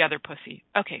know, the other pussy.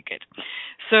 Okay, good.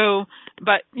 So,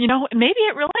 but, you know, maybe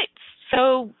it relates.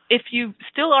 So if you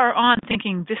still are on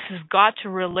thinking this has got to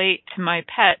relate to my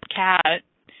pet cat,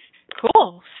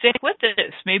 cool, stick with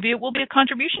this. Maybe it will be a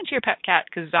contribution to your pet cat,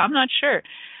 because I'm not sure.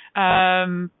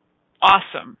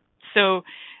 Awesome. So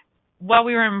while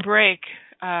we were in break,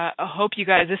 I hope you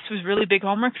guys, this was really big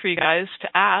homework for you guys to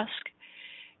ask.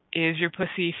 Is your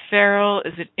pussy feral?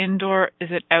 Is it indoor?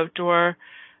 Is it outdoor?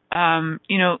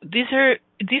 You know, these are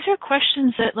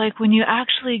questions that, like, when you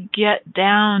actually get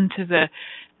down to the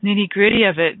nitty-gritty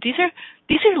of it, these are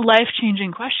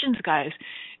life-changing questions, guys.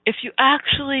 If you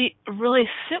actually really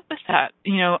sit with that,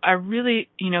 you know, I really,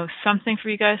 you know, something for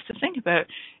you guys to think about.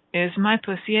 is my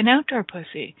pussy an outdoor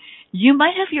pussy? You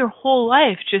might have your whole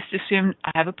life just assumed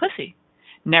I have a pussy.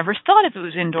 Never thought if it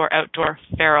was indoor, outdoor,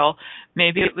 feral.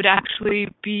 Maybe it would actually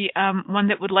be one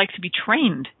that would like to be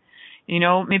trained.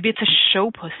 Maybe it's a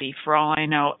show pussy for all I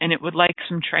know, and it would like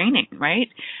some training, right?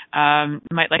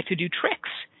 Might like to do tricks.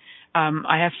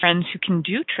 I have friends who can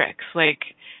do tricks. Like,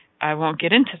 I won't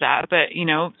get into that, but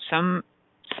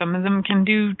some of them can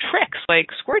do tricks like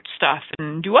squirt stuff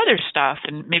and do other stuff,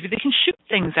 and maybe they can shoot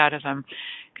things out of them.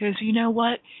 Because you know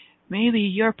what? Maybe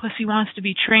your pussy wants to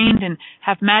be trained and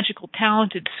have magical,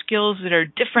 talented skills that are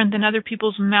different than other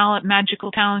people's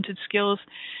magical, talented skills.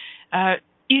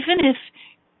 Even if,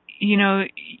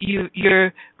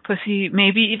 your pussy,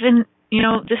 maybe even,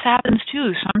 this happens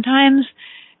too. Sometimes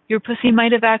your pussy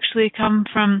might have actually come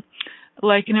from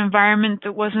like an environment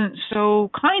that wasn't so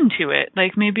kind to it.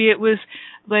 Like maybe it was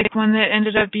like one that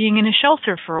ended up being in a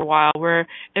shelter for a while where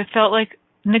it felt like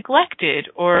neglected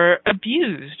or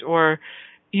abused, or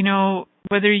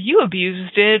whether you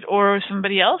abused it or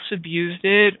somebody else abused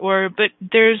it, but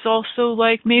there's also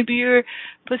like maybe your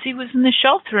pussy was in the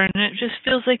shelter and it just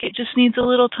feels like it just needs a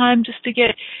little time just to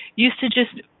get used to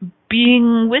just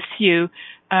being with you,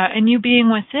 and you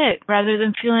being with it, rather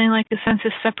than feeling like a sense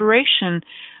of separation,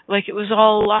 like it was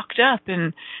all locked up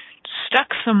and stuck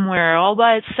somewhere all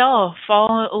by itself,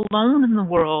 all alone in the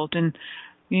world, and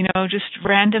just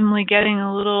randomly getting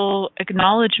a little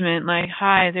acknowledgement like,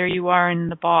 hi, there you are in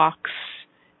the box,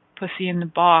 pussy in the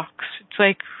box. It's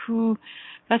like,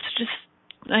 that's just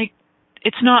like,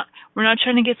 we're not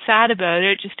trying to get sad about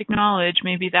it, just acknowledge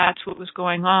maybe that's what was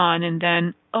going on, and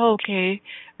then, okay,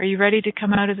 are you ready to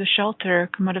come out of the shelter,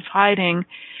 come out of hiding?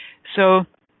 So,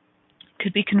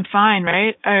 could be confined,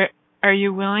 right? Are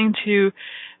you willing to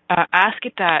ask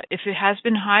it that? If it has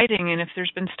been hiding and if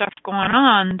there's been stuff going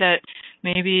on that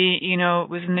maybe, it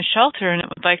was in the shelter and it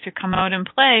would like to come out and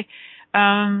play,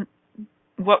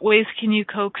 what ways can you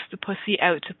coax the pussy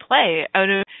out to play, out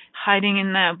of hiding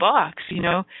in that box?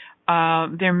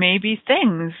 There may be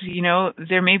things,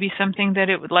 there may be something that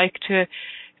it would like to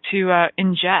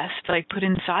ingest, like put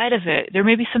inside of it. There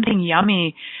may be something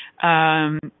yummy.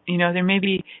 There may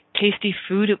be tasty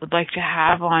food it would like to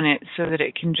have on it so that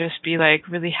it can just be like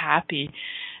really happy.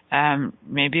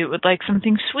 Maybe it would like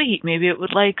something sweet. Maybe it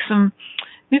would like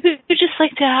maybe it would just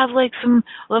like to have like some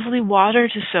lovely water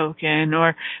to soak in,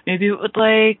 or maybe it would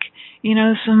like,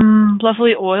 some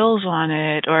lovely oils on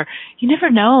it, or you never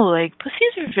know. Like,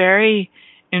 pussies are very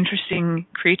interesting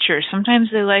creatures.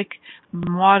 Sometimes they like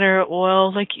water,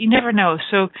 oil, like you never know.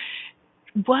 So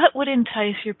what would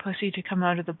entice your pussy to come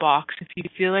out of the box if you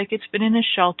feel like it's been in a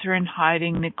shelter and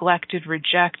hiding, neglected,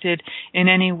 rejected in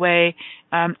any way,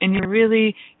 and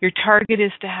your target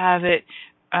is to have it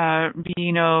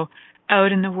be,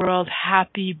 out in the world,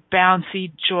 happy,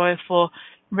 bouncy, joyful,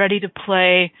 ready to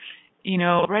play,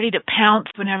 ready to pounce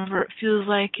whenever it feels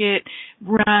like it,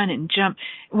 run and jump.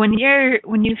 When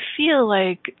you feel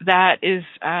like that is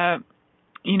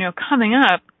coming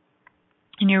up,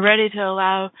 and you're ready to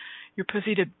allow your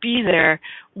pussy to be there,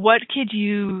 what can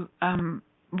you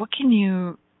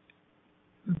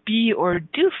be or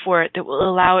do for it that will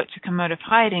allow it to come out of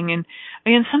hiding? And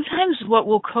again, sometimes what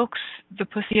will coax the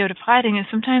pussy out of hiding is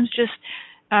sometimes just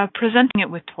presenting it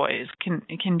with toys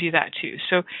can do that too.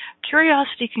 So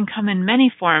curiosity can come in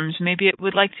many forms. Maybe it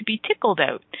would like to be tickled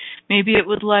out. Maybe it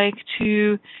would like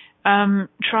to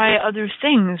try other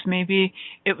things. Maybe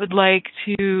it would like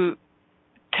to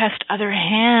test other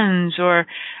hands or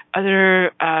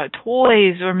other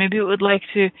toys, or maybe it would like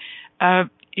to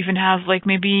even have like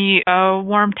maybe a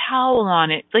warm towel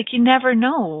on it. Like, you never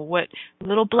know. What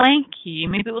little blankie,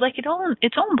 maybe it would like its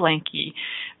own blankie.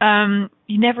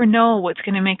 You never know what's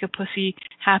going to make a pussy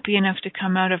happy enough to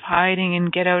come out of hiding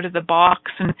and get out of the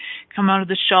box and come out of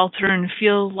the shelter and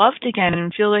feel loved again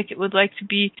and feel like it would like to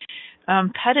be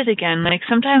petted again. Like,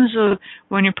 sometimes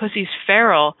when your pussy's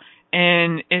feral,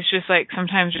 and it's just like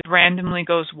sometimes just randomly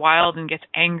goes wild and gets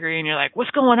angry, and you're like,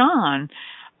 what's going on?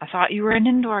 I thought you were an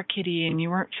indoor kitty and you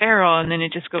weren't feral. And then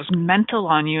it just goes mental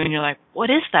on you and you're like,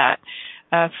 what is that?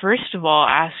 First of all,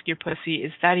 ask your pussy,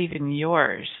 is that even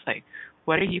yours? Like,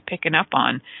 what are you picking up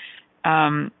on?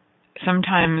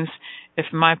 Sometimes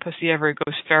if my pussy ever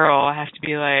goes feral, I have to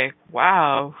be like,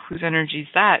 wow, whose energy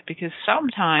is that? Because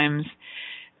sometimes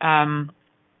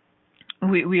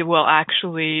we will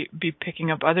actually be picking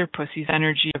up other pussies'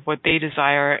 energy of what they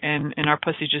desire, and our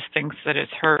pussy just thinks that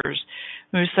it's hers.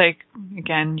 And it's like,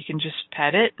 again, you can just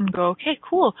pet it and go, okay,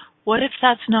 cool. What if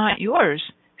that's not yours,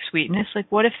 sweetness?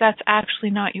 Like, what if that's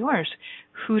actually not yours?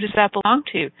 Who does that belong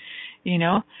to?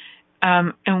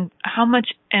 And how much,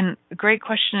 and a great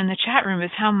question in the chat room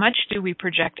is, how much do we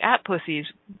project at pussies?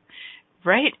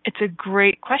 Right? It's a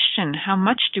great question. How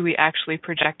much do we actually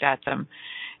project at them?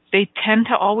 They tend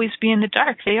to always be in the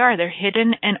dark. They're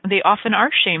hidden, and they often are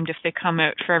shamed if they come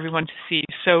out for everyone to see.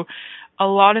 So a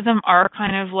lot of them are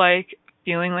kind of like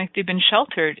feeling like they've been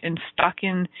sheltered and stuck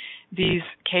in these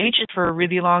cages for a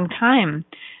really long time.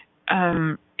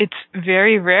 It's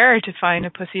very rare to find a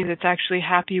pussy that's actually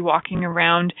happy walking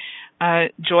around,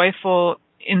 joyful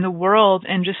in the world,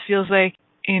 and just feels like,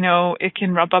 it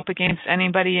can rub up against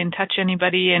anybody and touch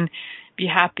anybody and be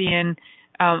happy and,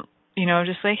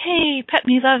 just like, hey, pet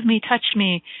me, love me, touch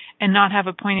me, and not have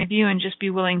a point of view and just be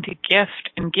willing to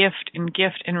gift and gift and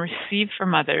gift and receive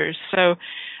from others. So,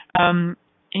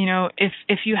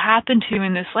 if you happen to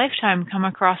in this lifetime come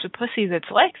across a pussy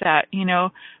that's like that,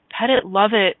 pet it,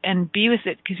 love it, and be with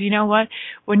it. Because you know what?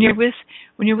 When you're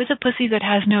with a pussy that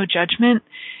has no judgment,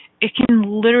 it can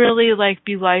literally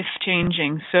be life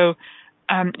changing. So,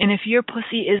 and if your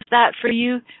pussy is that for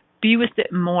you, be with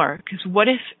it more. Because what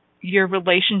if your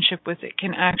relationship with it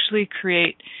can actually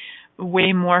create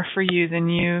way more for you than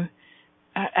you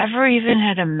ever even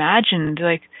had imagined?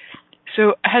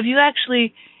 So have you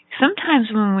actually? Sometimes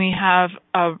when we have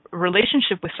a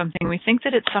relationship with something, we think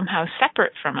that it's somehow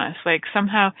separate from us,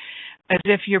 somehow as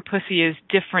if your pussy is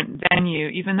different than you,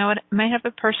 even though it might have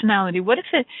a personality. What if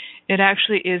it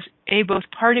actually is both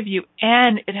part of you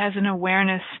and it has an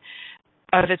awareness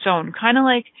of its own? Kind of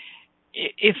like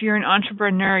if you're an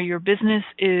entrepreneur, your business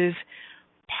is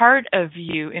part of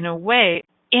you in a way,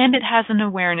 and it has an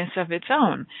awareness of its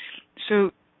own.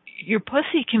 So your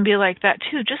pussy can be like that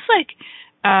too, just like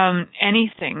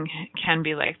anything can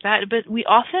be like that, but we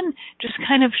often just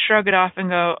kind of shrug it off and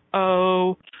go,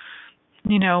 oh,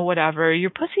 whatever.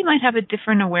 Your pussy might have a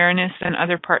different awareness than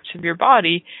other parts of your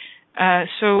body,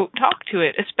 so talk to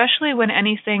it, especially when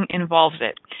anything involves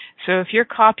it. So if you're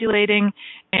copulating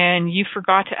and you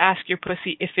forgot to ask your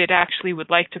pussy if it actually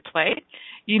would like to play,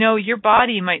 your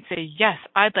body might say, yes,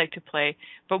 I'd like to play,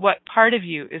 but what part of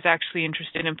you is actually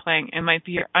interested in playing? It might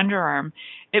be your underarm.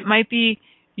 It might be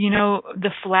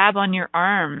the flab on your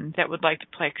arm that would like to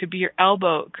play. It could be your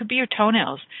elbow. It could be your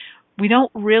toenails. We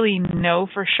don't really know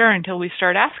for sure until we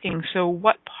start asking. So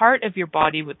what part of your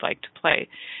body would like to play?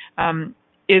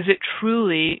 Is it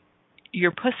truly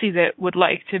your pussy that would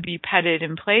like to be petted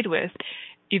and played with?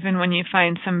 Even when you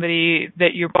find somebody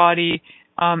that your body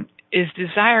is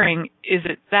desiring, is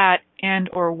it that, and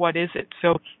or what is it?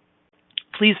 So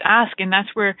please ask. And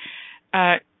that's where,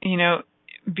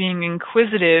 being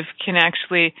inquisitive can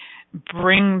actually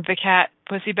bring the cat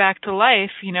pussy back to life.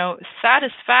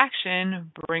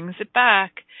 Satisfaction brings it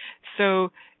back.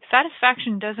 So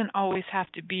satisfaction doesn't always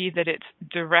have to be that it's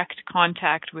direct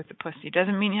contact with the pussy. It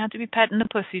doesn't mean you have to be petting the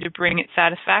pussy to bring it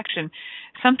satisfaction.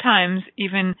 Sometimes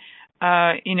even,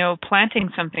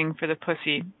 planting something for the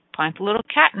pussy, plant a little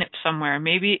catnip somewhere.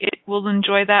 Maybe it will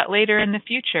enjoy that later in the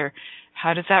future.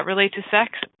 How does that relate to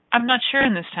sex? I'm not sure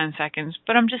in this 10 seconds,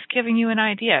 but I'm just giving you an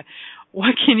idea.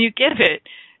 What can you give it,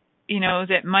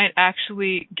 that might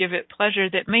actually give it pleasure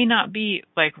that may not be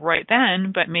right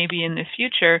then, but maybe in the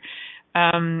future.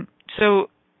 So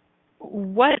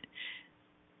what,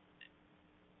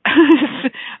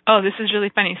 oh, this is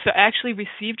really funny. So I actually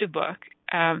received a book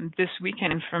this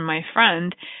weekend from my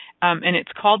friend, and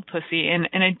it's called Pussy. And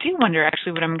I do wonder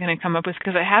actually what I'm going to come up with,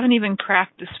 because I haven't even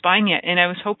cracked the spine yet. And I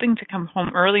was hoping to come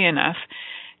home early enough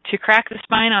to crack the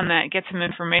spine on that, get some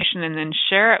information, and then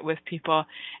share it with people.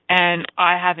 And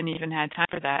I haven't even had time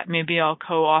for that. Maybe I'll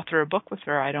co-author a book with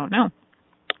her. I don't know.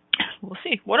 We'll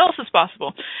see. What else is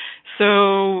possible?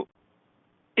 So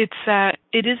it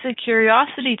is a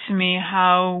curiosity to me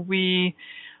how we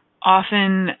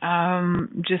often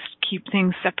just keep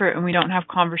things separate and we don't have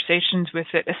conversations with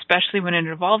it, especially when it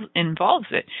involves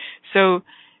it. So,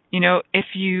 if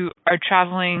you are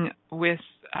traveling with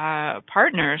a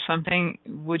partner or something,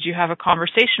 would you have a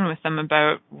conversation with them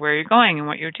about where you're going and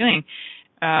what you're doing?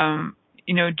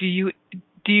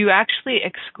 Do you actually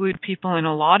exclude people in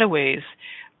a lot of ways,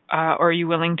 or are you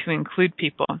willing to include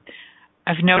people?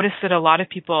 I've noticed that a lot of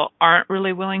people aren't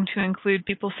really willing to include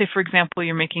people. Say, for example,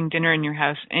 you're making dinner in your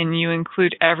house and you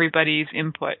include everybody's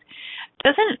input. It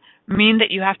doesn't mean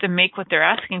that you have to make what they're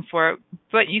asking for,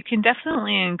 but you can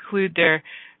definitely include their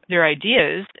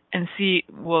ideas and see,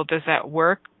 well, does that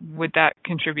work? Would that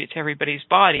contribute to everybody's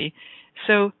body?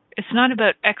 So it's not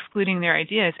about excluding their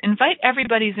ideas. Invite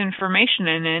everybody's information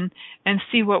in and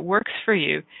see what works for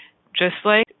you. Just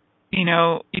like, you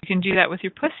can do that with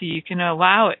your pussy. You can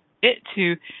allow it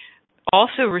to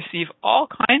also receive all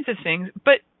kinds of things,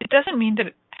 but it doesn't mean that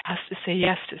it has to say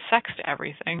yes to sex to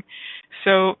everything.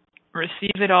 So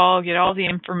receive it all, get all the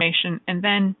information, and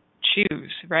then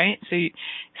choose, right? So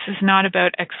this is not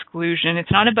about exclusion.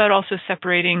 It's not about also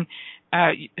separating,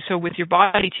 so with your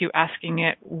body too, asking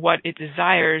it what it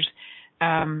desires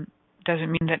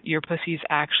doesn't mean that your pussy is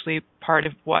actually part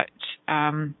of what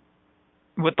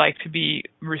would like to be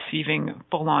receiving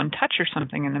full-on touch or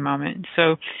something in the moment.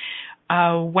 So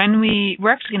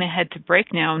we're actually going to head to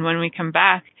break now, and when we come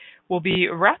back, we'll be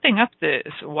wrapping up this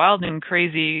wild and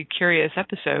crazy, curious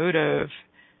episode of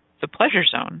The Pleasure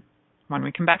Zone when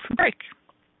we come back from break.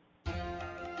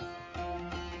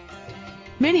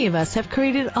 Many of us have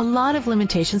created a lot of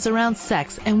limitations around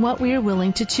sex and what we are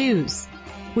willing to choose.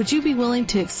 Would you be willing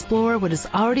to explore what has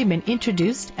already been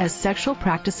introduced as sexual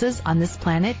practices on this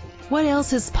planet? What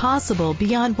else is possible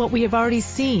beyond what we have already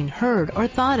seen, heard, or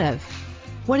thought of?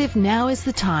 What if now is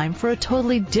the time for a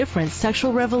totally different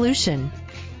sexual revolution?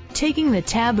 Taking the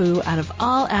taboo out of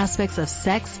all aspects of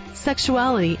sex,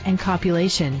 sexuality, and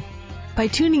copulation. By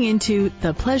tuning into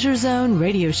The Pleasure Zone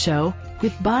radio show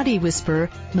with body whisperer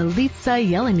Milica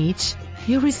Jelenic,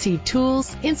 you'll receive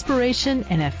tools, inspiration,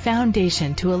 and a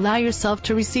foundation to allow yourself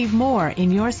to receive more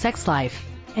in your sex life,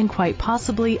 and quite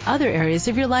possibly other areas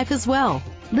of your life as well.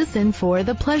 Listen for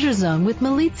The Pleasure Zone with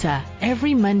Milica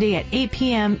every Monday at 8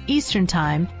 p.m. Eastern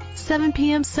Time, 7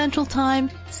 p.m. Central Time,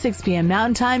 6 p.m.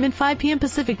 Mountain Time, and 5 p.m.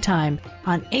 Pacific Time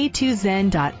on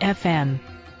a2zen.fm.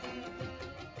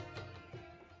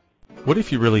 What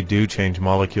if you really do change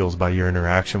molecules by your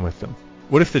interaction with them?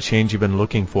 What if the change you've been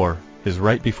looking for is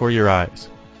right before your eyes?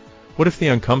 What if the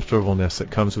uncomfortableness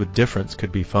that comes with difference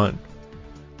could be fun?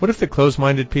 What if the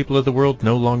closed-minded people of the world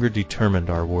no longer determined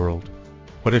our world?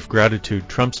 What if gratitude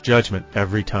trumps judgment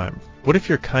every time? What if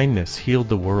your kindness healed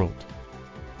the world?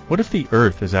 What if the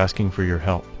earth is asking for your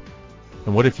help?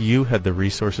 And what if you had the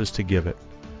resources to give it?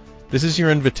 This is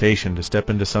your invitation to step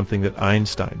into something that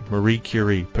Einstein, Marie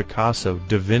Curie, Picasso,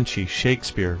 Da Vinci,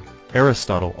 Shakespeare,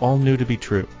 Aristotle all knew to be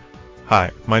true.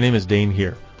 Hi, my name is Dane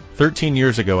here. 13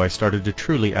 years ago I started to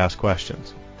truly ask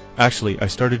questions. Actually, I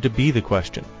started to be the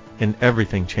question, and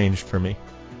everything changed for me.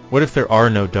 What if there are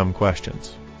no dumb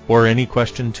questions? Or any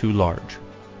question too large?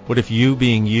 What if you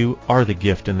being you are the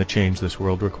gift and the change this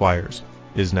world requires?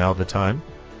 Is now the time?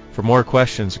 For more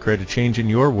questions to create a change in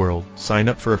your world, sign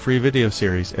up for a free video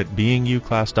series at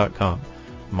beingyouclass.com.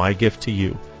 My gift to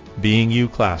you,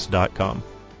 beingyouclass.com.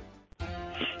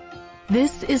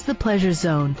 This is The Pleasure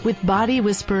Zone with body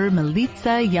whisperer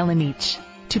Milica Jelenic.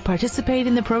 To participate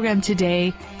in the program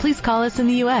today, please call us in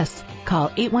the U.S. Call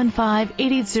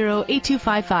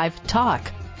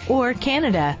 815-880-8255-TALK. Or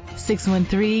Canada,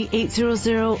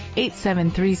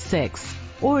 613-800-8736.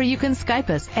 Or you can Skype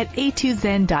us at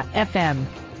a2zen.fm.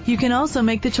 You can also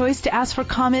make the choice to ask for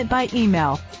comment by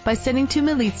email by sending to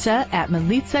Milica at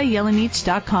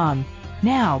milicajelenic.com.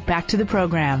 Now, back to the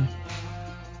program.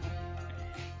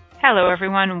 Hello,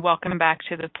 everyone. Welcome back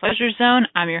to The Pleasure Zone.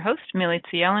 I'm your host, Milica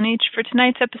Jelenic, for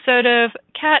tonight's episode of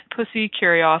Cat Pussy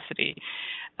Curiosity.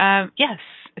 Yes,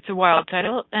 it's a wild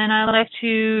title, and I like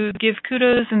to give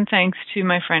kudos and thanks to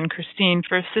my friend Christine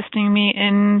for assisting me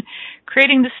in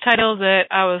creating this title that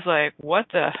I was like, what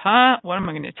the huh? What am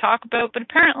I going to talk about? But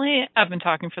apparently I've been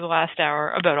talking for the last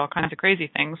hour about all kinds of crazy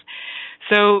things.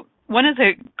 So one of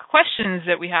the questions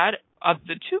that we had, of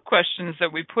the two questions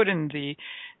that we put in the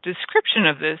description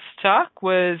of this talk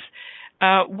was,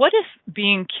 what if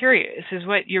being curious is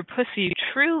what your pussy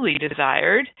truly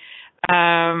desired?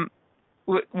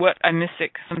 What I missed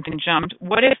it, something jumped.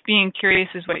 What if being curious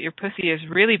is what your pussy has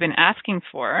really been asking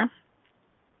for?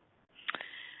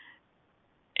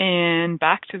 And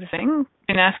back to the thing,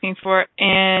 been asking for,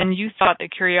 and you thought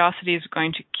that curiosity is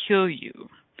going to kill you.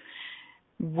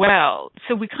 Well,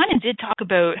 so we kind of did talk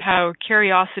about how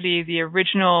curiosity, the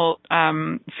original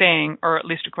saying, or at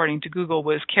least according to Google,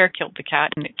 was care killed the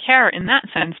cat, and that care in that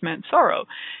sense meant sorrow.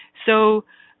 So,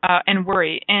 and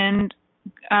worry. And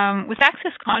with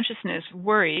access consciousness,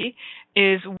 worry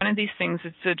is one of these things.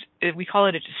 We call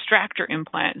it a distractor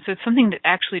implant. So it's something that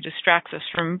actually distracts us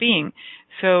from being.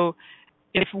 So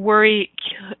if worry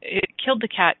it killed the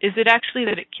cat, is it actually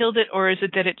that it killed it, or is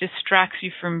it that it distracts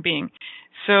you from being?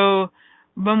 So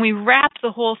when we wrap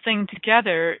the whole thing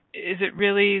together, is it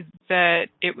really that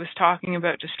it was talking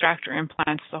about distractor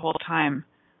implants the whole time?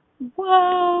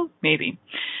 Well, maybe.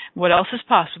 What else is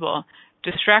possible?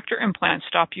 Distractor implants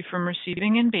stop you from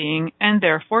receiving and being, and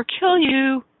therefore kill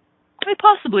you. Quite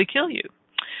possibly kill you.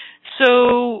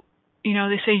 So,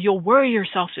 they say you'll worry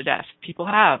yourself to death. People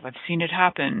have. I've seen it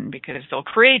happen, because they'll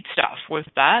create stuff with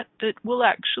that will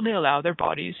actually allow their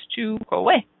bodies to go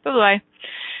away. Bye-bye.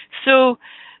 So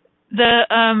the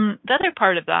other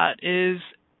part of that is,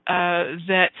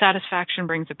 that satisfaction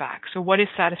brings it back. So what is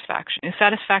satisfaction? Is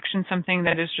satisfaction something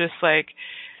that is just like,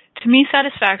 to me,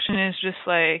 satisfaction is just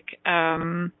like,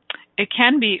 it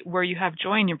can be where you have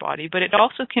joy in your body, but it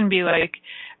also can be like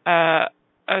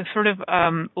a sort of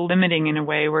limiting in a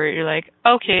way where you're like,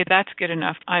 okay, that's good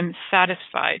enough. I'm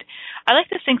satisfied. I like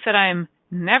to think that I'm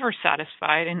never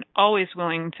satisfied and always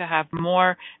willing to have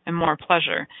more and more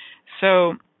pleasure.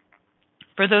 So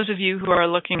for those of you who are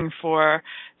looking for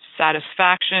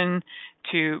satisfaction,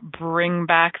 to bring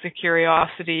back the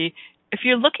curiosity, if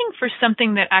you're looking for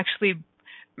something that actually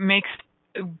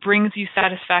brings you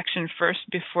satisfaction first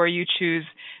before you choose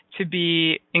to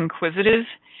be inquisitive,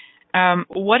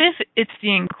 what if it's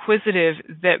the inquisitive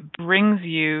that brings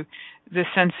you the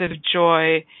sense of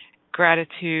joy,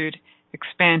 gratitude,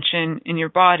 expansion in your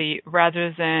body,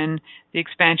 rather than the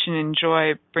expansion and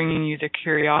joy bringing you the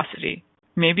curiosity?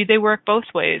 Maybe they work both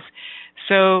ways.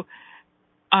 So,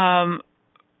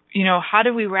 how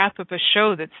do we wrap up a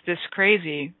show that's this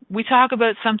crazy? We talk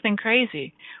about something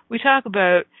crazy. We talk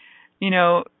about,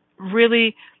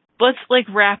 really, let's like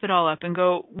wrap it all up and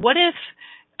go, what if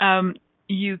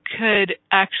you could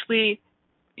actually,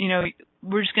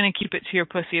 we're just going to keep it to your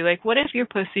pussy. Like, what if your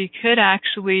pussy could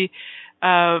actually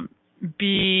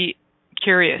be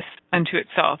curious unto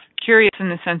itself, curious in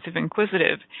the sense of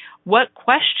inquisitive? What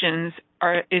questions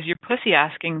is your pussy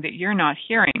asking that you're not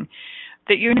hearing,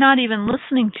 that you're not even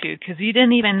listening to because you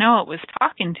didn't even know it was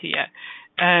talking to you?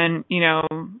 And,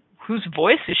 whose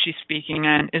voice is she speaking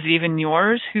in? Is it even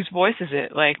yours? Whose voice is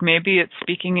it? Like, maybe it's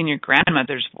speaking in your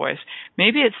grandmother's voice.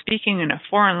 Maybe it's speaking in a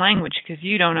foreign language because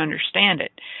you don't understand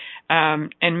it.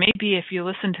 And maybe if you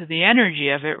listen to the energy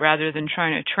of it rather than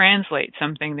trying to translate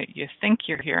something that you think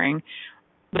you're hearing,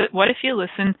 what if you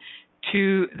listen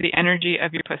to the energy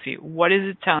of your pussy? What is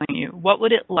it telling you? What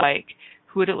would it like?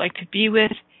 Who would it like to be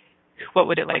with? What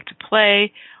would it like to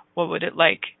play? What would it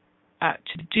like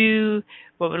to do?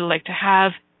 What would it like to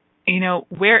have?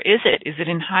 Where is it? Is it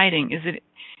in hiding?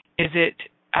 Is it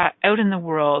out in the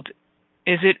world?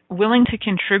 Is it willing to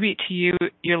contribute to you,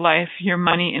 your life, your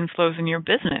money inflows, and your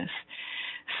business?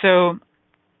 So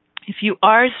if you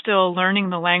are still learning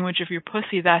the language of your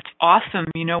pussy, that's awesome.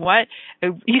 You know what?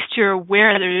 At least you're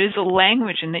aware there is a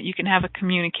language and that you can have a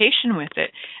communication with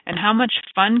it. And how much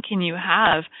fun can you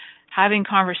have having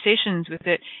conversations with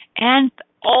it and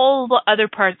all the other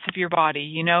parts of your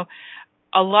body?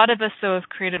 A lot of us, though, have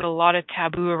created a lot of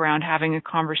taboo around having a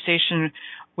conversation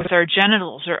with our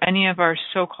genitals or any of our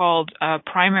so-called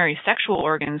primary sexual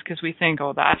organs because we think,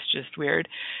 oh, that's just weird.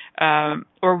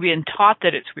 Or we've been taught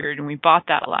that it's weird and we bought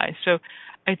that lie. So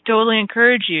I totally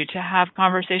encourage you to have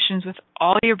conversations with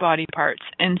all your body parts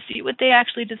and see what they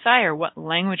actually desire. What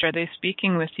language are they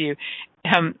speaking with you?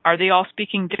 Are they all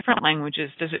speaking different languages?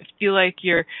 Does it feel like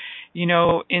you're,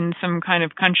 in some kind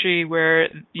of country where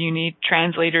you need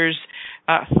translators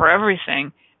for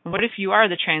everything? What if you are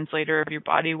the translator of your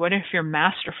body? What if you're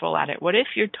masterful at it? What if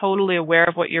you're totally aware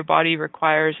of what your body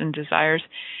requires and desires?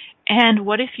 And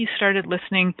what if you started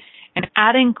listening and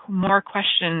adding more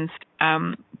questions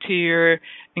to your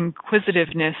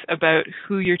inquisitiveness about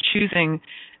who you're choosing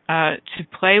to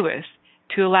play with,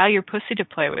 to allow your pussy to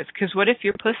play with? Because what if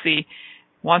your pussy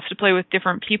wants to play with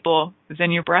different people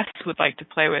than your breasts would like to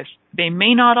play with? They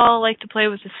may not all like to play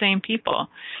with the same people.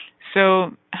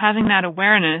 So having that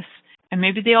awareness, and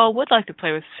maybe they all would like to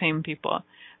play with the same people,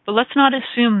 but let's not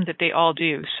assume that they all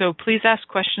do. So please ask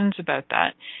questions about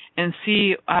that and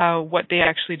see what they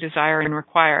actually desire and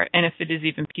require, and if it is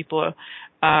even people,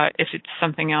 if it's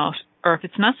something else, or if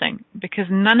it's nothing, because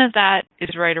none of that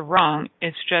is right or wrong.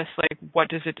 It's just like, what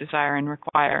does it desire and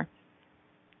require?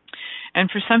 And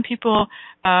for some people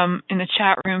in the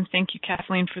chat room, thank you,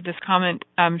 Kathleen, for this comment.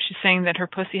 She's saying that her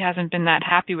pussy hasn't been that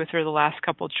happy with her the last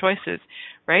couple of choices,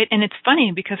 right? And it's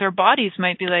funny because our bodies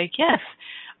might be like, yes,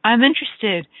 I'm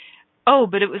interested. Oh,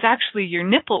 but it was actually your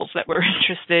nipples that were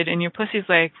interested. And your pussy's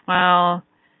like, well,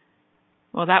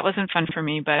 that wasn't fun for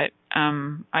me, but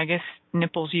I guess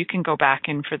nipples, you can go back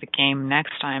in for the game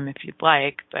next time if you'd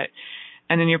like.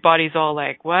 And then your body's all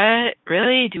like, what?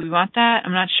 Really? Do we want that?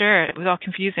 I'm not sure. It was all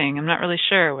confusing. I'm not really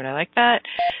sure. Would I like that?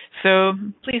 So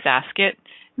please ask it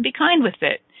and be kind with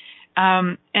it.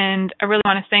 And I really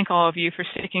want to thank all of you for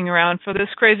sticking around for this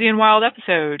crazy and wild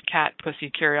episode, Cat Pussy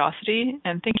Curiosity.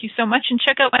 And thank you so much. And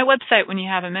check out my website when you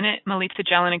have a minute,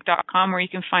 milicajelenic.com, where you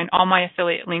can find all my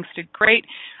affiliate links to great,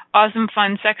 awesome,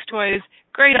 fun sex toys,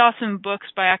 great, awesome books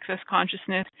by Access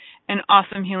Consciousness, and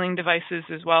awesome healing devices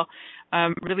as well.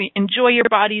 Really enjoy your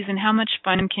bodies, and how much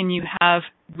fun can you have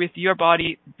with your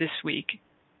body this week?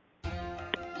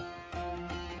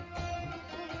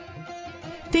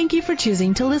 Thank you for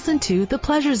choosing to listen to The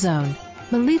Pleasure Zone.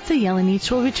 Milica Jelenic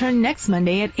will return next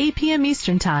Monday at 8 p.m.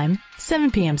 Eastern Time,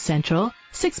 7 p.m. Central,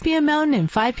 6 p.m. Mountain,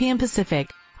 and 5 p.m. Pacific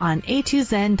on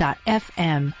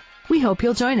a2zen.fm. We hope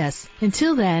you'll join us.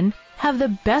 Until then, have the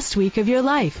best week of your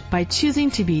life by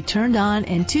choosing to be turned on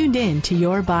and tuned in to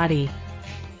your body.